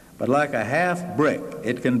 but like a half-brick,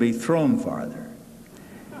 it can be thrown farther.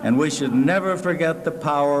 And we should never forget the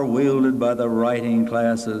power wielded by the writing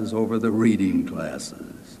classes over the reading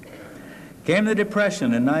classes. Came the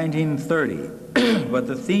Depression in 1930, but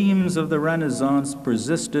the themes of the Renaissance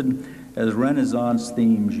persisted as Renaissance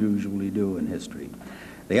themes usually do in history.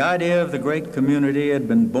 The idea of the great community had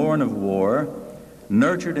been born of war,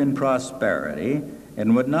 nurtured in prosperity,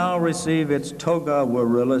 and would now receive its toga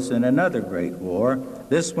virilis in another great war,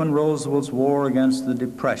 this one Roosevelt's war against the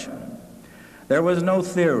Depression. There was no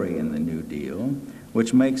theory in the New Deal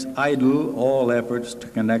which makes idle all efforts to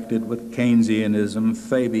connect it with Keynesianism,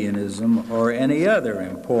 Fabianism, or any other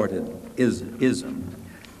imported ism.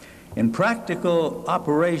 In practical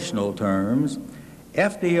operational terms,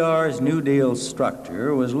 FDR's New Deal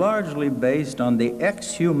structure was largely based on the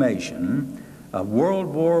exhumation of World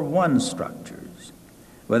War I structures,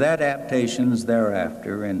 with adaptations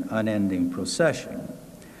thereafter in unending procession.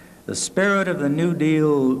 The spirit of the New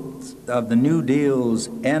Deal's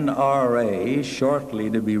NRA, shortly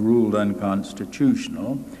to be ruled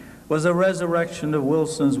unconstitutional, was a resurrection of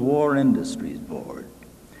Wilson's War Industries Board.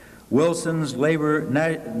 Wilson's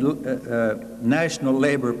National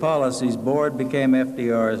Labor Policies Board became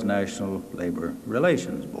FDR's National Labor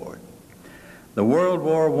Relations Board. The World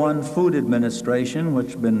War I Food Administration,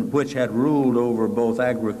 which had ruled over both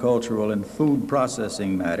agricultural and food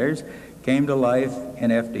processing matters, came to life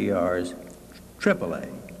in FDR's AAA.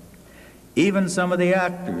 Even some of the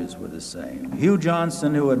actors were the same. Hugh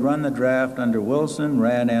Johnson, who had run the draft under Wilson,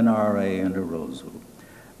 ran NRA under Roosevelt.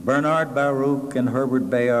 Bernard Baruch and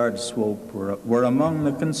Herbert Bayard Swope were among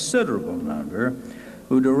the considerable number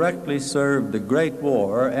who directly served the Great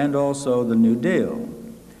War and also the New Deal.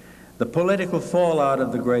 The political fallout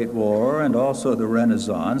of the Great War and also the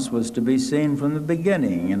Renaissance was to be seen from the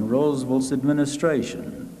beginning in Roosevelt's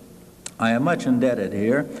administration. I am much indebted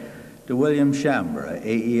here to William Schambra,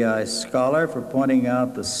 AEI scholar, for pointing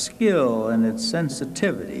out the skill and its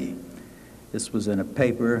sensitivity. This was in a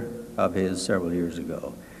paper of his several years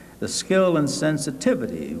ago. The skill and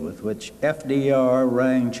sensitivity with which FDR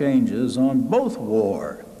rang changes on both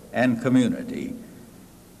war and community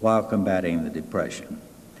while combating the Depression.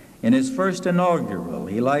 In his first inaugural,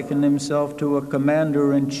 he likened himself to a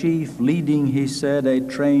commander-in-chief leading, he said, a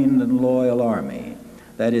trained and loyal army.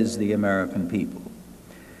 That is, the American people.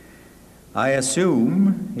 I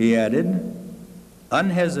assume, he added,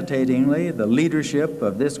 unhesitatingly, the leadership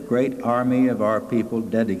of this great army of our people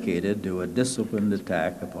dedicated to a disciplined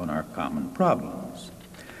attack upon our common problems.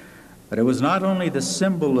 But it was not only the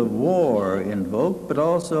symbol of war invoked, but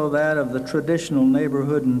also that of the traditional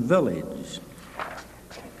neighborhood and village.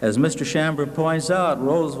 As Mr. Schambra points out,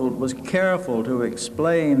 Roosevelt was careful to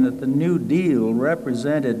explain that the New Deal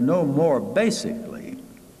represented no more basically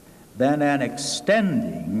than an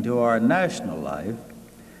extending to our national life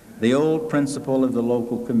the old principle of the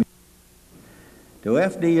local community. To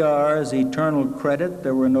FDR's eternal credit,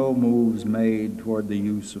 there were no moves made toward the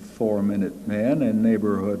use of 4-minute men and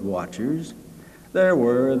neighborhood watchers. There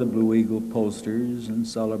were the Blue Eagle posters and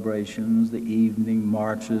celebrations, the evening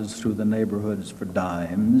marches through the neighborhoods for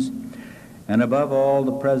dimes, and above all,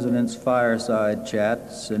 the president's fireside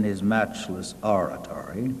chats and his matchless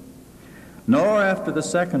oratory. Nor after the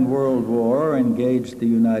Second World War engaged the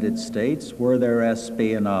United States were there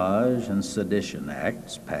espionage and sedition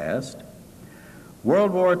acts passed.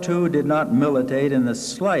 World War II did not militate in the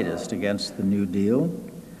slightest against the New Deal.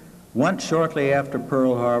 Once shortly after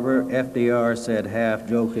Pearl Harbor, FDR said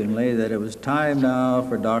half-jokingly that it was time now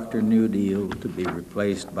for Dr. New Deal to be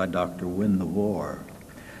replaced by Dr. Win the War.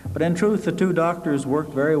 But in truth, the two doctors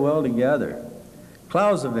worked very well together.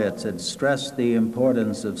 Clausewitz had stressed the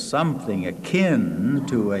importance of something akin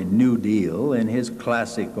to a New Deal in his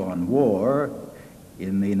classic on war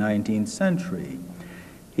in the 19th century.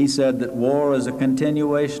 He said that war is a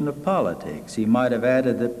continuation of politics. He might have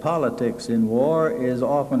added that politics in war is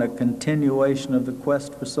often a continuation of the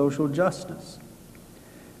quest for social justice.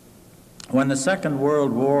 When the Second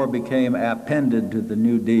World War became appended to the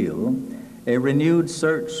New Deal, a renewed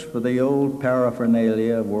search for the old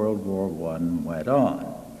paraphernalia of World War I went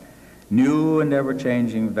on. New and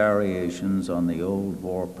ever-changing variations on the old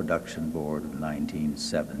War Production Board of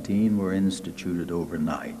 1917 were instituted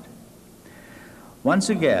overnight. Once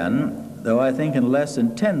again, though I think in less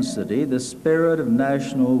intensity, the spirit of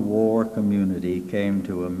national war community came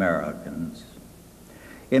to Americans.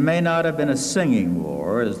 It may not have been a singing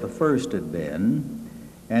war as the first had been,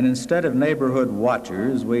 and instead of neighborhood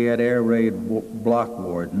watchers, we had air raid block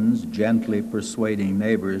wardens gently persuading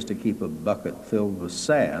neighbors to keep a bucket filled with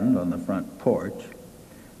sand on the front porch.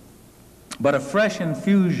 But a fresh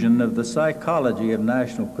infusion of the psychology of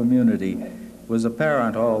national community was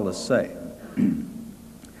apparent all the same.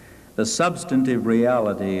 The substantive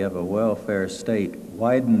reality of a welfare state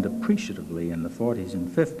widened appreciatively in the 40s and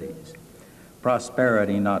 50s,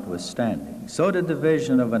 prosperity notwithstanding. So did the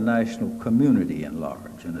vision of a national community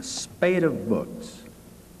enlarge in a spate of books.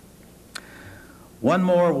 One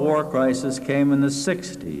more war crisis came in the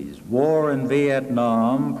 60s. War in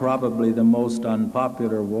Vietnam, probably the most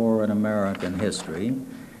unpopular war in American history,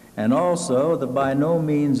 and also the by no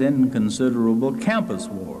means inconsiderable campus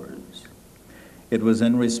wars. It was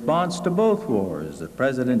in response to both wars that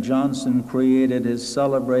President Johnson created his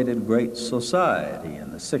celebrated Great Society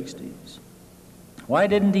in the 60s. Why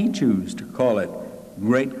didn't he choose to call it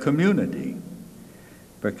Great Community?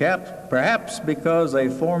 Perhaps because a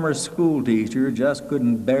former school teacher just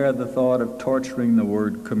couldn't bear the thought of torturing the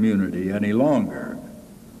word community any longer.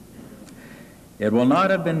 It will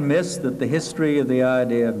not have been missed that the history of the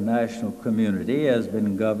idea of national community has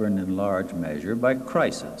been governed in large measure by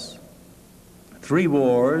crisis. 3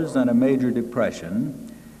 wars and a major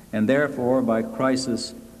depression, and therefore by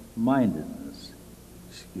crisis-mindedness.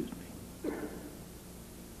 Excuse me.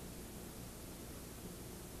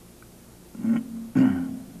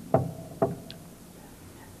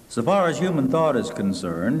 So far as human thought is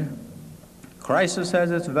concerned, crisis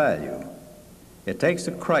has its value. It takes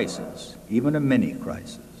a crisis, even a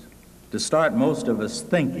mini-crisis, to start most of us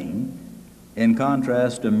thinking, in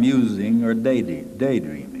contrast to musing or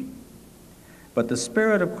daydreaming. But the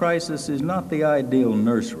spirit of crisis is not the ideal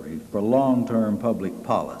nursery for long-term public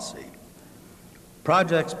policy.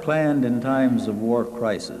 Projects planned in times of war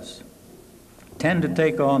crisis tend to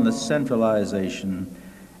take on the centralization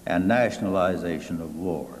and nationalization of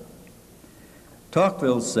war.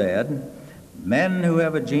 Tocqueville said, "Men who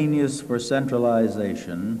have a genius for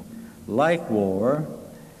centralization like war,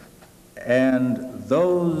 and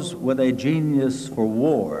those with a genius for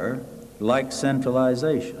war like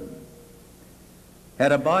centralization."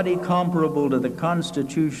 Had a body comparable to the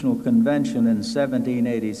Constitutional Convention in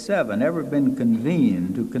 1787 ever been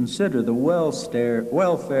convened to consider the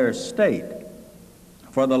welfare state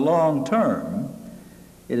for the long term,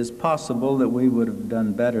 it is possible that we would have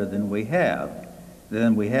done better than we have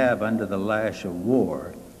under the lash of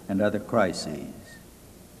war and other crises.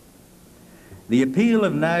 The appeal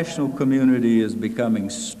of national community is becoming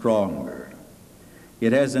stronger.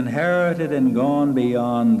 It has inherited and gone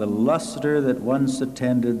beyond the luster that once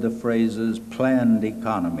attended the phrases planned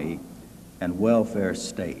economy and welfare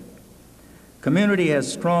state. Community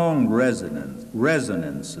has strong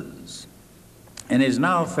resonances. In his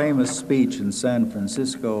now famous speech in San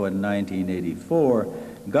Francisco in 1984,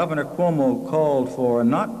 Governor Cuomo called for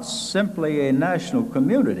not simply a national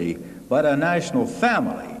community, but a national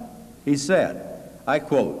family. He said, I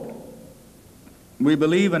quote, "We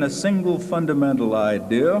believe in a single fundamental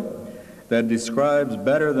idea that describes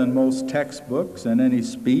better than most textbooks and any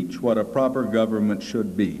speech what a proper government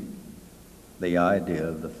should be, the idea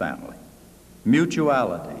of the family.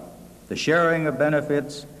 Mutuality, the sharing of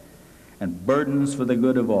benefits and burdens for the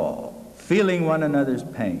good of all, feeling one another's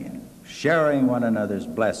pain, sharing one another's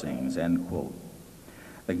blessings," end quote.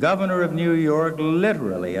 The governor of New York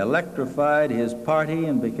literally electrified his party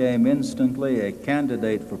and became instantly a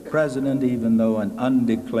candidate for president, even though an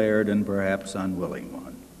undeclared and perhaps unwilling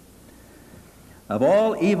one. Of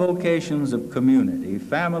all evocations of community,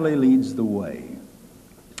 family leads the way.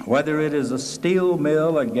 Whether it is a steel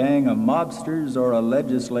mill, a gang of mobsters, or a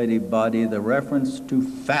legislative body, the reference to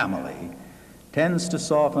family tends to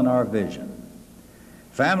soften our vision.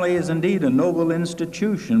 Family is indeed a noble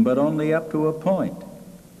institution, but only up to a point.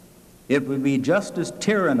 It would be just as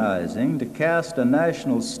tyrannizing to cast a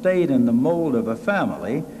national state in the mold of a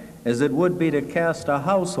family as it would be to cast a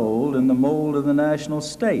household in the mold of the national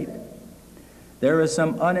state. There is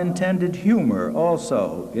some unintended humor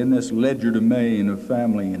also in this legerdemain of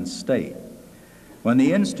family and state. When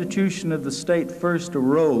the institution of the state first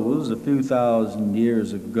arose a few thousand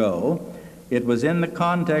years ago, it was in the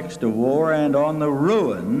context of war and on the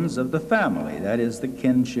ruins of the family, that is, the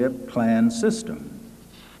kinship clan system.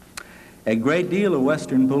 A great deal of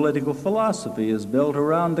Western political philosophy is built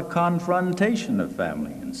around the confrontation of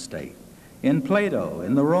family and state. In Plato,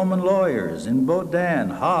 in the Roman lawyers, in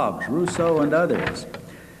Baudin, Hobbes, Rousseau, and others,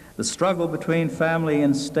 the struggle between family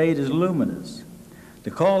and state is luminous.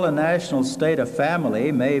 To call a national state a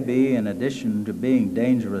family may be, in addition to being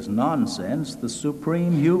dangerous nonsense, the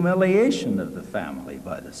supreme humiliation of the family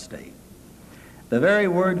by the state. The very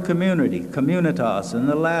word community, communitas in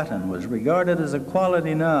the Latin, was regarded as a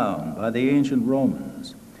quality noun by the ancient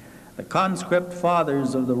Romans. The conscript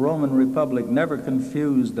fathers of the Roman Republic never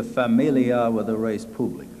confused the familia with the res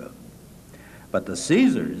publica. But the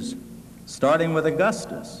Caesars, starting with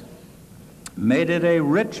Augustus, made it a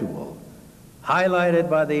ritual, highlighted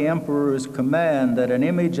by the emperor's command that an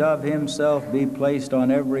image of himself be placed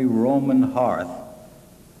on every Roman hearth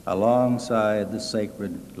alongside the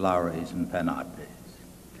sacred lares and penates.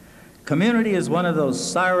 Community is one of those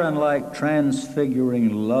siren-like,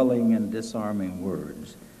 transfiguring, lulling, and disarming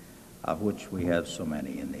words of which we have so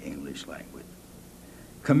many in the English language.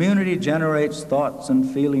 Community generates thoughts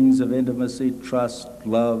and feelings of intimacy, trust,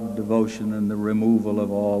 love, devotion, and the removal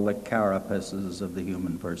of all the carapaces of the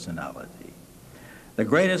human personality. The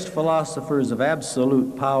greatest philosophers of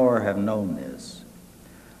absolute power have known this.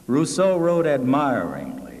 Rousseau wrote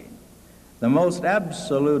admiringly, "The most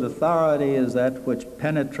absolute authority is that which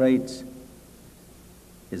penetrates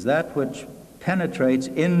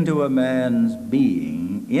into a man's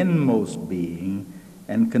being, inmost being,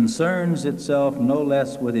 and concerns itself no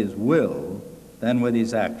less with his will than with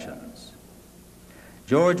his actions."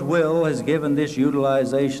 George Will has given this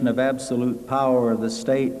utilization of absolute power of the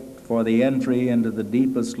state for the entry into the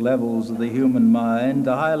deepest levels of the human mind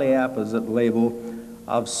the highly apposite label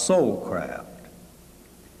of soulcraft.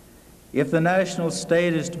 If the national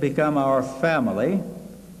state is to become our family,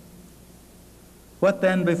 what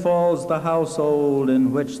then befalls the household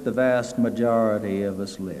in which the vast majority of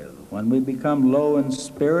us live? When we become low in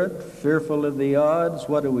spirit, fearful of the odds,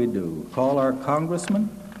 what do? Call our congressman?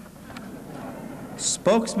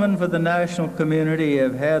 Spokesmen for the national community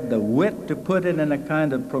have had the wit to put it in a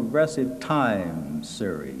kind of progressive time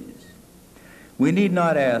series. We need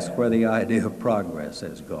not ask where the idea of progress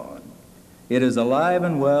has gone. It is alive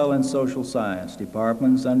and well in social science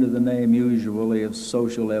departments under the name usually of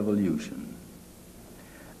social evolution.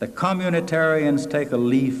 The communitarians take a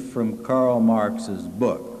leaf from Karl Marx's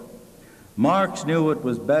book. Marx knew it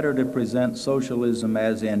was better to present socialism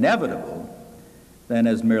as inevitable than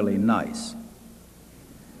as merely nice.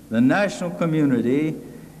 The national community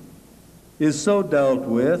is so dealt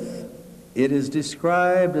with, it is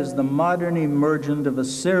described as the modern emergent of a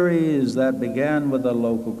series that began with the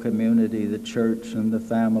local community, the church, and the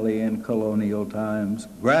family in colonial times.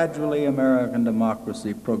 Gradually, American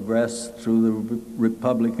democracy progressed through the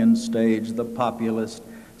Republican stage, the populist,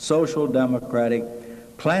 social democratic,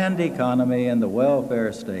 planned economy, and the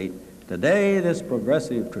welfare state. Today, this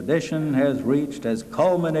progressive tradition has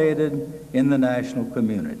culminated in the national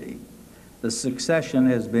community. The succession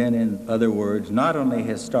has been, in other words, not only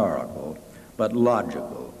historical, but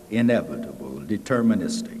logical, inevitable,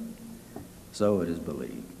 deterministic. So it is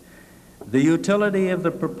believed. The utility of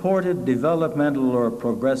the purported developmental or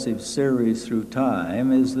progressive series through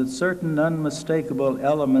time is that certain unmistakable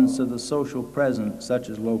elements of the social present, such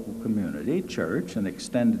as local community, church, and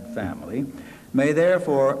extended family, may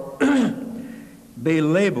therefore be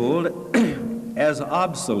labeled as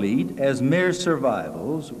obsolete, as mere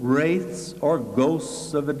survivals, wraiths, or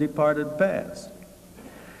ghosts of a departed past.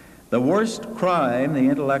 The worst crime the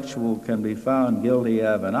intellectual can be found guilty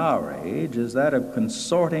of in our age is that of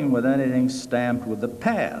consorting with anything stamped with the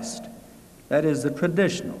past, that is, the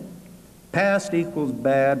traditional. Past equals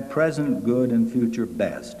bad, present good, and future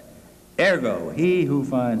best. Ergo, he who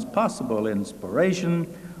finds possible inspiration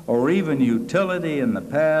or even utility in the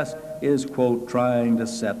past is, quote, trying to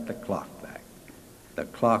set the clock back, the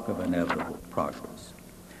clock of inevitable progress.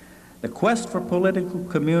 The quest for political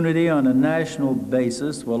community on a national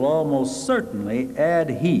basis will almost certainly add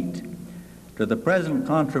heat to the present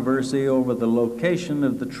controversy over the location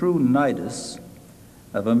of the true nidus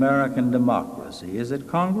of American democracy. Is it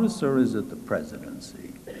Congress or is it the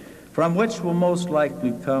presidency? From which will most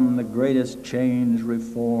likely come the greatest change,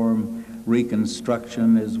 reform,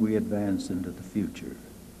 reconstruction as we advance into the future?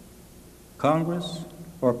 Congress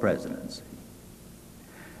or presidency?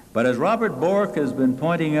 But as Robert Bork has been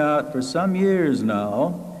pointing out for some years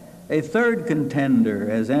now, a third contender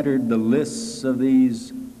has entered the lists of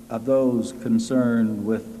those concerned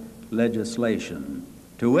with legislation,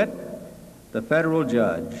 to wit, the federal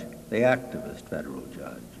judge, the activist federal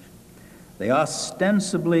judge. The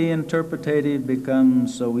ostensibly interpretative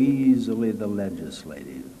becomes so easily the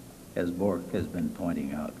legislative, as Bork has been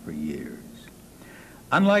pointing out for years.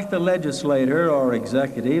 Unlike the legislator or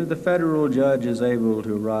executive, the federal judge is able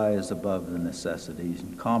to rise above the necessities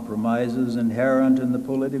and compromises inherent in the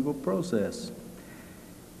political process.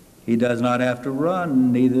 He does not have to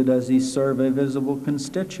run, neither does he serve a visible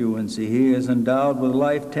constituency. He is endowed with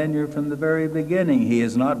life tenure from the very beginning. He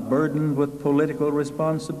is not burdened with political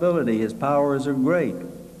responsibility. His powers are great.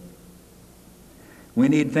 We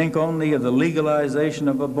need think only of the legalization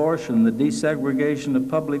of abortion, the desegregation of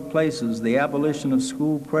public places, the abolition of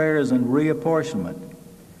school prayers, and reapportionment.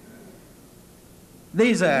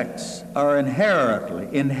 These acts are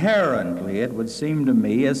inherently, it would seem to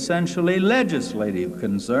me, essentially legislative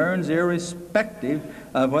concerns, irrespective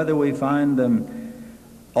of whether we find them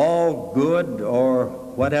all good or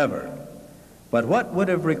whatever. But what would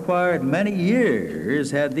have required many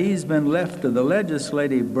years had these been left to the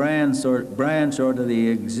legislative branch or to the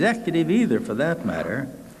executive either, for that matter,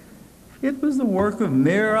 it was the work of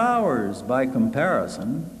mere hours by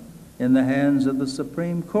comparison in the hands of the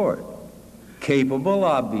Supreme Court, capable,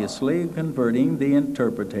 obviously, of converting the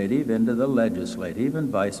interpretative into the legislative and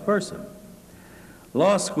vice versa.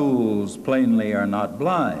 Law schools plainly are not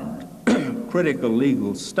blind. Critical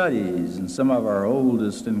legal studies in some of our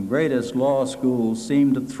oldest and greatest law schools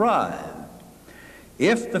seem to thrive.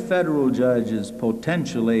 If the federal judge is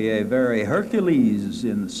potentially a very Hercules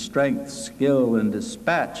in strength, skill, and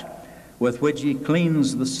dispatch with which he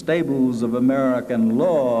cleans the stables of American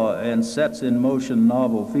law and sets in motion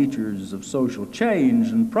novel features of social change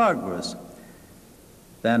and progress,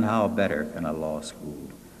 then how better can a law school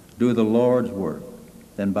do the Lord's work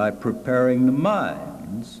than by preparing the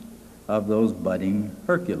minds of those budding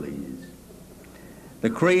Hercules? The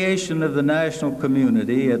creation of the national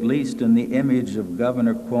community, at least in the image of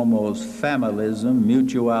Governor Cuomo's familism,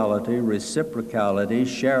 mutuality, reciprocality,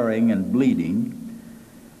 sharing, and bleeding,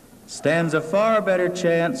 stands a far better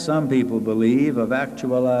chance, some people believe, of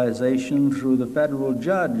actualization through the federal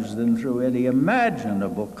judge than through any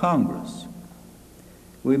imaginable Congress.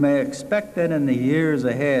 We may expect that in the years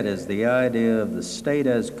ahead, as the idea of the state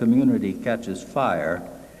as community catches fire,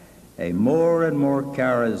 a more and more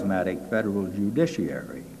charismatic federal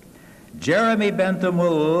judiciary. Jeremy Bentham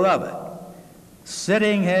will love it,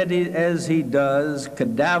 sitting as he does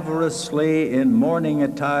cadaverously in morning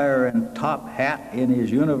attire and top hat in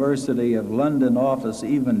his University of London office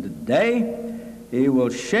even today. He will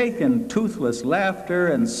shake in toothless laughter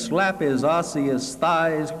and slap his osseous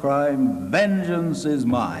thighs, crying, "Vengeance is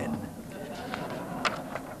mine."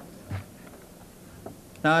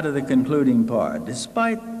 Now to the concluding part.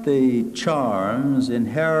 Despite the charms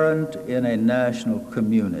inherent in a national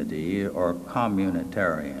community or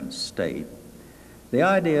communitarian state, the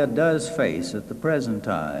idea does face at the present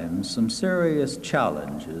time some serious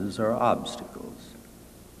challenges or obstacles.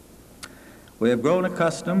 We have grown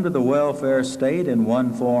accustomed to the welfare state in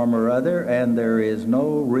one form or other, and there is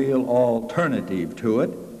no real alternative to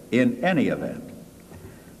it in any event.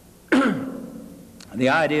 The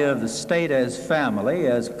idea of the state as family,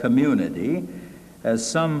 as community, as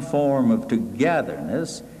some form of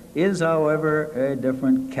togetherness is, however, a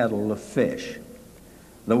different kettle of fish.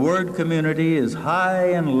 The word community is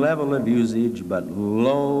high in level of usage, but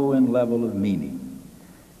low in level of meaning.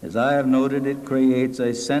 As I have noted, it creates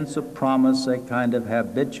a sense of promise, a kind of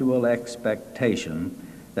habitual expectation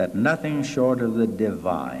that nothing short of the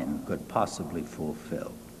divine could possibly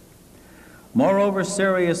fulfill. Moreover,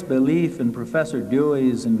 serious belief in Professor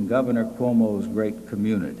Dewey's and Governor Cuomo's great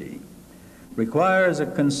community requires a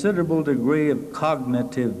considerable degree of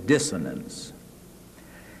cognitive dissonance.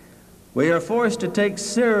 We are forced to take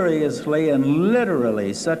seriously and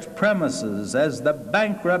literally such premises as the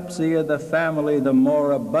bankruptcy of the family, the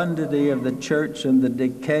moribundity of the church, and the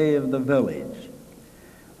decay of the village.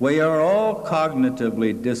 We are all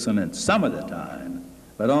cognitively dissonant some of the time,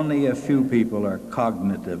 but only a few people are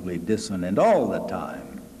cognitively dissonant all the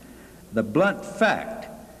time. The blunt fact,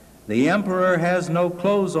 the emperor has no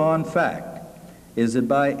clothes on fact, is that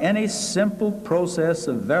by any simple process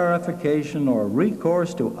of verification or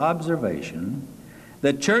recourse to observation,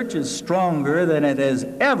 the church is stronger than it has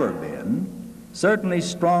ever been, certainly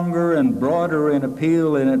stronger and broader in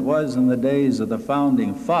appeal than it was in the days of the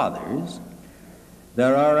founding fathers.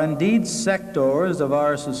 There are indeed sectors of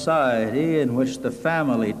our society in which the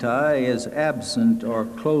family tie is absent or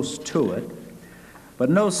close to it, but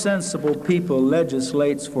no sensible people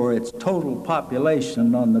legislates for its total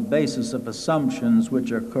population on the basis of assumptions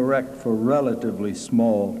which are correct for relatively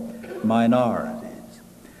small minorities.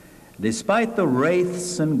 Despite the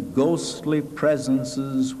wraiths and ghostly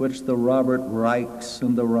presences which the Robert Reichs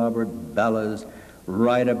and the Robert Bellas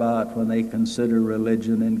write about when they consider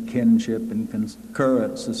religion and kinship in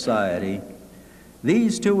current society,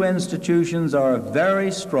 these two institutions are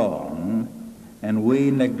very strong, and we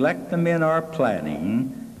neglect them in our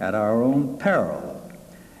planning at our own peril.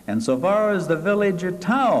 And so far as the village or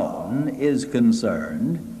town is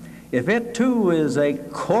concerned, if it too is a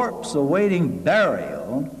corpse awaiting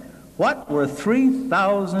burial, what were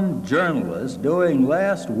 3,000 journalists doing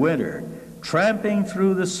last winter, tramping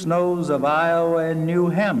through the snows of Iowa and New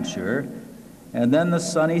Hampshire, and then the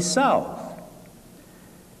sunny South?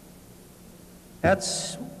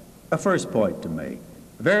 That's a first point to make.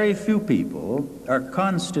 Very few people are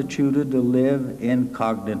constituted to live in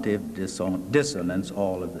cognitive dissonance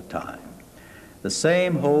all of the time. The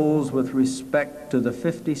same holds with respect to the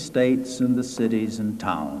 50 states and the cities and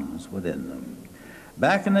towns within them.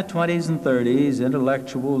 Back in the 20s and 30s,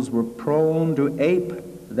 intellectuals were prone to ape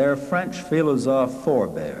their French philosophe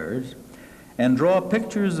forebears and draw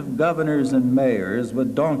pictures of governors and mayors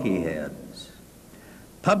with donkey heads.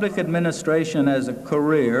 Public administration as a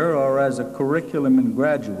career or as a curriculum in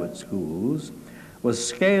graduate schools was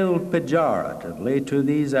scaled pejoratively to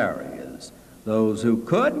these areas. Those who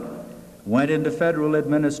could went into federal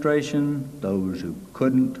administration, those who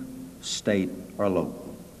couldn't, state or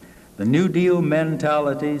local. The New Deal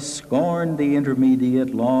mentality scorned the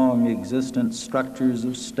intermediate, long existent structures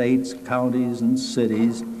of states, counties, and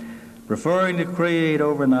cities, preferring to create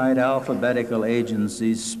overnight alphabetical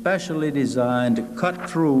agencies specially designed to cut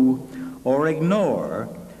through or ignore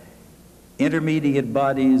intermediate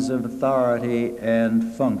bodies of authority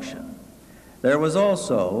and function. There was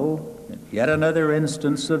also, yet another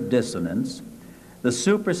instance of dissonance, the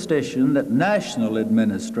superstition that national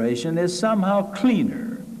administration is somehow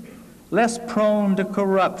cleaner, less prone to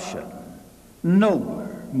corruption,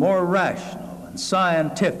 nobler, more rational and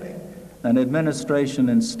scientific than administration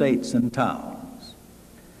in states and towns.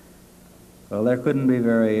 Well, there couldn't be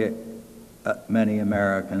very many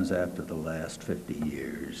Americans after the last 50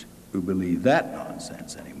 years who believe that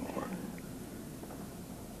nonsense anymore.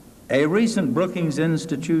 A recent Brookings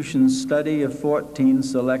Institution study of 14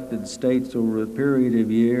 selected states over a period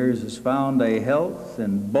of years has found a health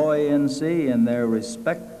and buoyancy in their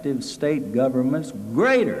respective state governments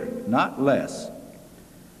greater, not less,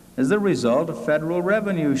 as the result of federal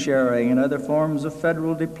revenue sharing and other forms of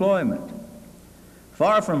federal deployment.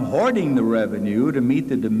 Far from hoarding the revenue to meet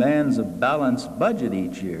the demands of balanced budget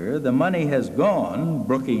each year, the money has gone,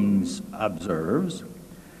 Brookings observes,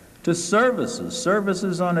 to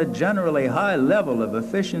services on a generally high level of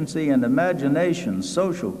efficiency and imagination,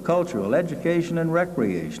 social, cultural, education, and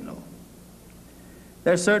recreational.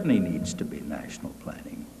 There certainly needs to be national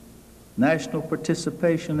planning, national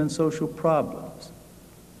participation in social problems.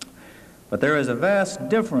 But there is a vast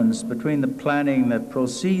difference between the planning that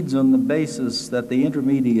proceeds on the basis that the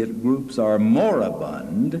intermediate groups are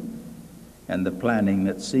moribund and the planning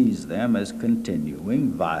that sees them as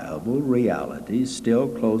continuing, viable realities still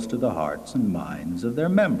close to the hearts and minds of their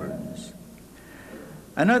members.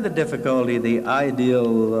 Another difficulty the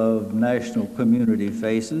ideal of national community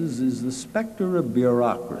faces is the specter of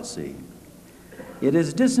bureaucracy. It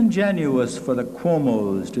is disingenuous for the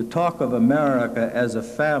Cuomos to talk of America as a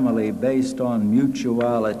family based on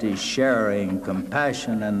mutuality, sharing,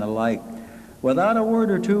 compassion, and the like, without a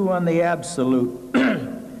word or two on the absolute,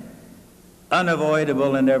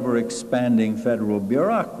 unavoidable, and ever-expanding federal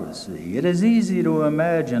bureaucracy. It is easy to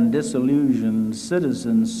imagine disillusioned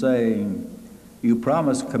citizens saying, "You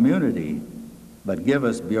promise community, but give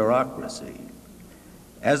us bureaucracy."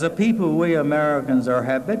 As a people, we Americans are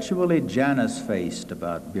habitually Janus-faced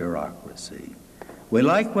about bureaucracy. We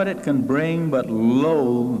like what it can bring, but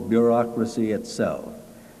loathe bureaucracy itself.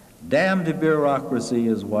 Damn to bureaucracy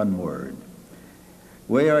is one word.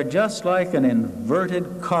 We are just like an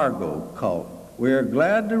inverted cargo cult. We are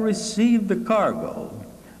glad to receive the cargo,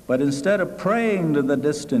 but instead of praying to the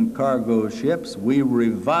distant cargo ships, we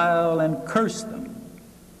revile and curse them.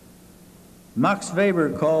 Max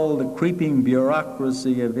Weber called the creeping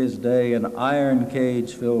bureaucracy of his day an iron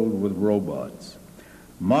cage filled with robots.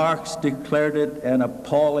 Marx declared it an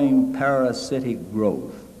appalling parasitic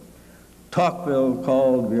growth. Tocqueville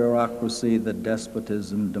called bureaucracy the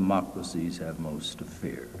despotism democracies have most to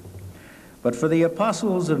fear. But for the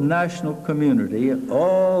apostles of national community,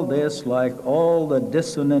 all this, like all the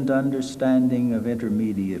dissonant understanding of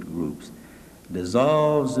intermediate groups,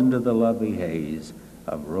 dissolves into the lovely haze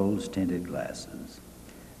of rose-tinted glasses.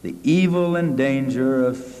 The evil and danger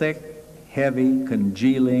of thick, heavy,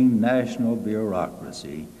 congealing national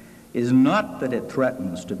bureaucracy is not that it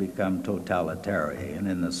threatens to become totalitarian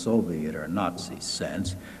in the Soviet or Nazi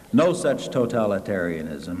sense. No such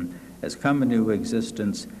totalitarianism has come into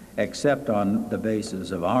existence except on the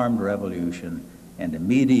basis of armed revolution and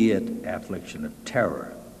immediate affliction of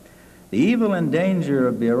terror. The evil and danger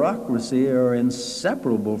of bureaucracy are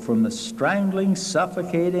inseparable from the strangling,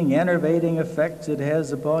 suffocating, enervating effects it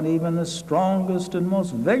has upon even the strongest and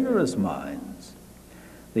most vigorous minds.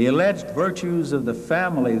 The alleged virtues of the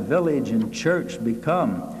family, village, and church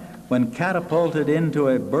become, when catapulted into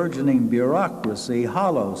a burgeoning bureaucracy,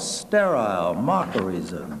 hollow, sterile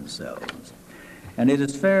mockeries of themselves. And it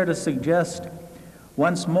is fair to suggest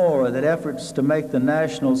once more that efforts to make the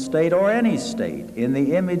national state, or any state, in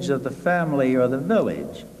the image of the family or the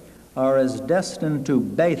village are as destined to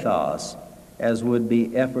bathos as would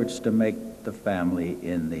be efforts to make the family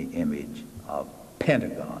in the image of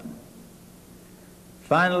Pentagon.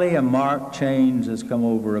 Finally, a marked change has come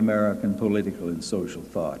over American political and social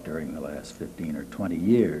thought during the last 15 or 20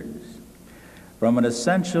 years. From an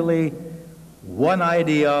essentially one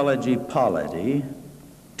ideology polity,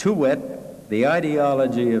 to wit, the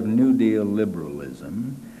ideology of New Deal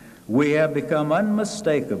liberalism, we have become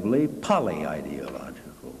unmistakably polyideological.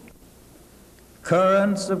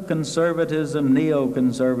 Currents of conservatism,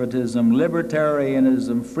 neoconservatism,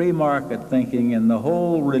 libertarianism, free market thinking, and the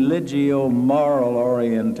whole religio-moral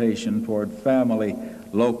orientation toward family,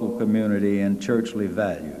 local community, and churchly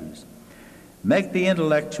values make the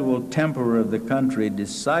intellectual temper of the country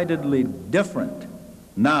decidedly different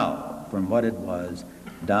now from what it was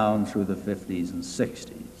down through the 50s and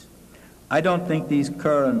 60s. I don't think these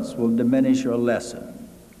currents will diminish or lessen.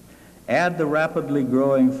 Add the rapidly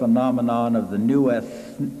growing phenomenon of the new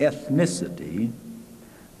ethnicity,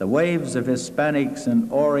 the waves of Hispanics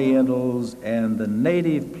and Orientals, and the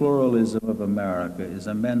native pluralism of America is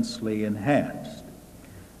immensely enhanced.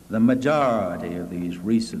 The majority of these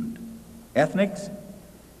recent ethnics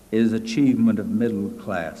is achievement of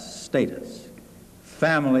middle-class status.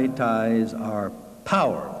 Family ties are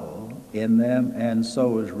powerful in them, and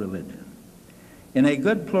so is religion. In a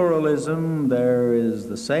good pluralism, there is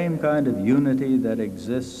the same kind of unity that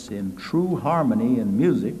exists in true harmony in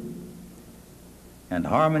music, and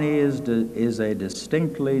harmony is a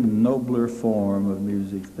distinctly nobler form of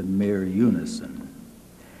music than mere unison.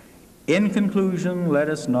 In conclusion, let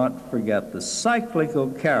us not forget the cyclical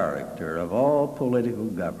character of all political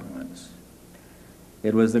governments.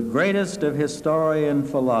 It was the greatest of historian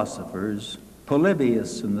philosophers,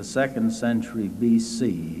 Polybius in the 2nd century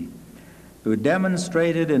BC, who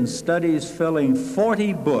demonstrated in studies filling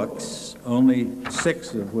 40 books, only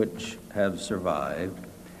 6 of which have survived,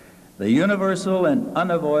 the universal and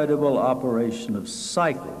unavoidable operation of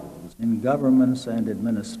cycles in governments and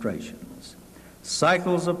administrations.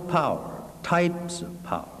 Cycles of power, types of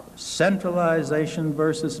power, centralization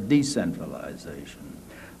versus decentralization,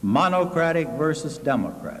 monocratic versus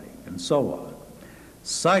democratic, and so on.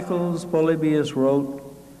 Cycles, Polybius wrote,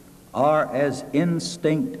 are as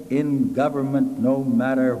instinct in government no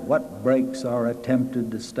matter what breaks are attempted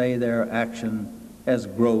to stay their action as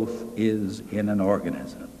growth is in an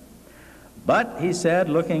organism. But, he said,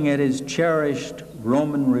 looking at his cherished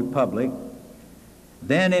Roman Republic,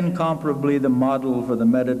 then incomparably the model for the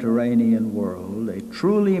Mediterranean world, a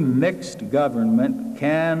truly mixed government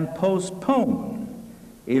can postpone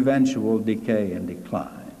eventual decay and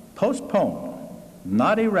decline. Postpone,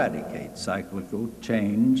 not eradicate cyclical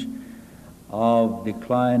change of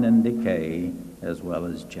decline and decay, as well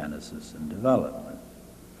as genesis and development.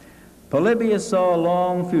 Polybius saw a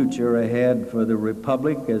long future ahead for the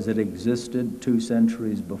Republic as it existed 2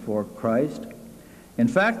 centuries before Christ. In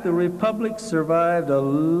fact, the Republic survived a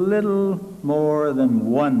little more than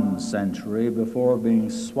 1 century before being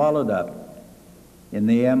swallowed up in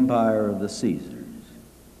the empire of the Caesars.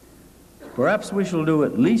 Perhaps we shall do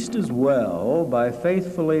at least as well by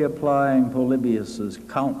faithfully applying Polybius's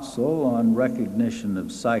counsel on recognition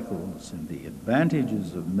of cycles and the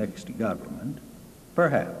advantages of mixed government,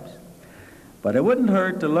 perhaps. But it wouldn't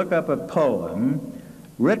hurt to look up a poem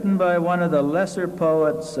written by one of the lesser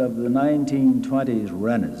poets of the 1920s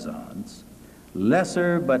Renaissance,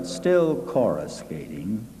 lesser but still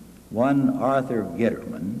coruscating, one Arthur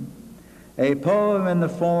Gitterman, a poem in the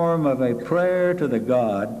form of a prayer to the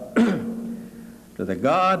God to the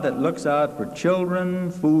God that looks out for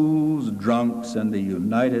children, fools, drunks, and the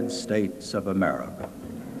United States of America.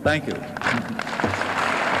 Thank you.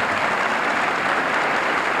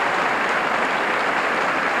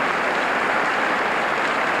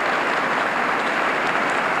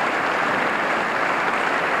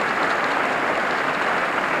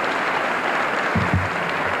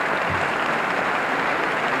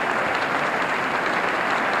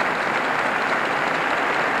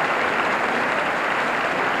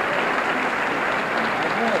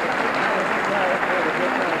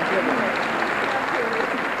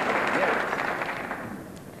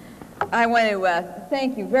 I want to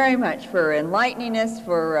thank you very much for enlightening us,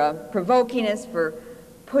 for provoking us, for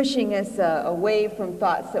pushing us away from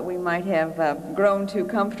thoughts that we might have grown too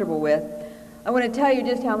comfortable with. I want to tell you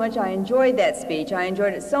just how much I enjoyed that speech. I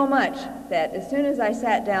enjoyed it so much that as soon as I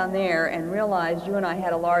sat down there and realized you and I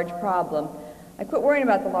had a large problem, I quit worrying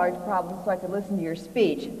about the large problem so I could listen to your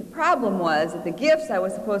speech. The problem was that the gifts I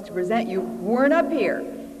was supposed to present you weren't up here.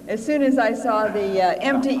 As soon as I saw the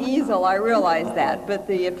empty easel, I realized that. But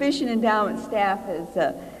the Efficient Endowment staff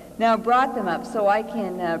has now brought them up so I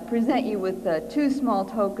can present you with two small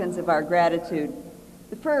tokens of our gratitude.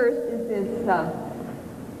 The first is this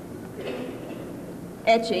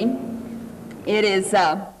etching. It is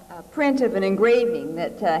a print of an engraving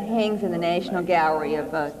that hangs in the National Gallery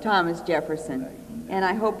of Thomas Jefferson. And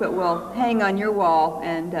I hope it will hang on your wall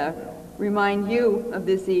and remind you of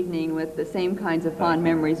this evening with the same kinds of fond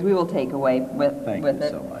memories we will take away with it. Thank you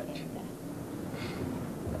so much.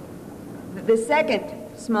 The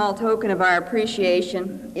second small token of our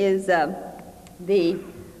appreciation is the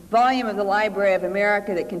volume of the Library of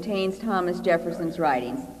America that contains Thomas Jefferson's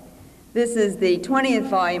writings. This is the 20th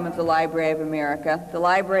volume of the Library of America. The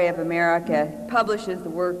Library of America publishes the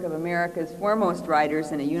work of America's foremost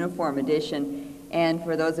writers in a uniform edition. And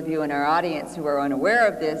for those of you in our audience who are unaware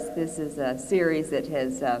of this, this is a series that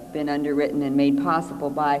has been underwritten and made possible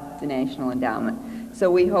by the National Endowment.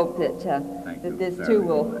 So we hope that, that this too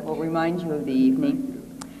will remind you of the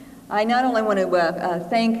evening. I not only want to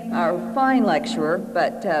thank our fine lecturer,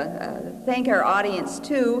 but thank our audience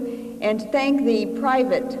too, and thank the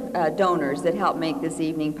private donors that helped make this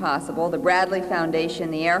evening possible, the Bradley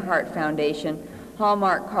Foundation, the Earhart Foundation,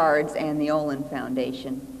 Hallmark Cards, and the Olin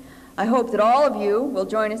Foundation. I hope that all of you will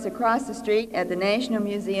join us across the street at the National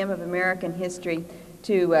Museum of American History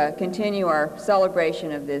to continue our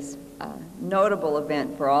celebration of this notable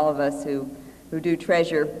event for all of us who do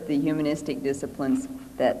treasure the humanistic disciplines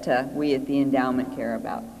that we at the endowment care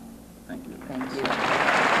about. Thank you. Thank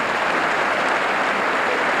you.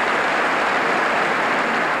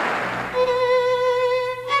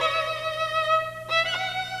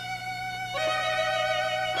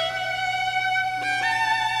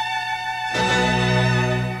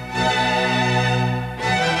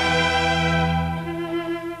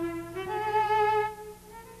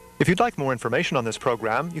 If you'd like more information on this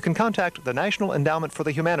program, you can contact the National Endowment for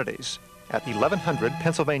the Humanities at 1100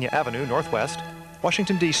 Pennsylvania Avenue Northwest,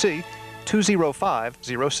 Washington, D.C.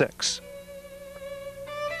 20506.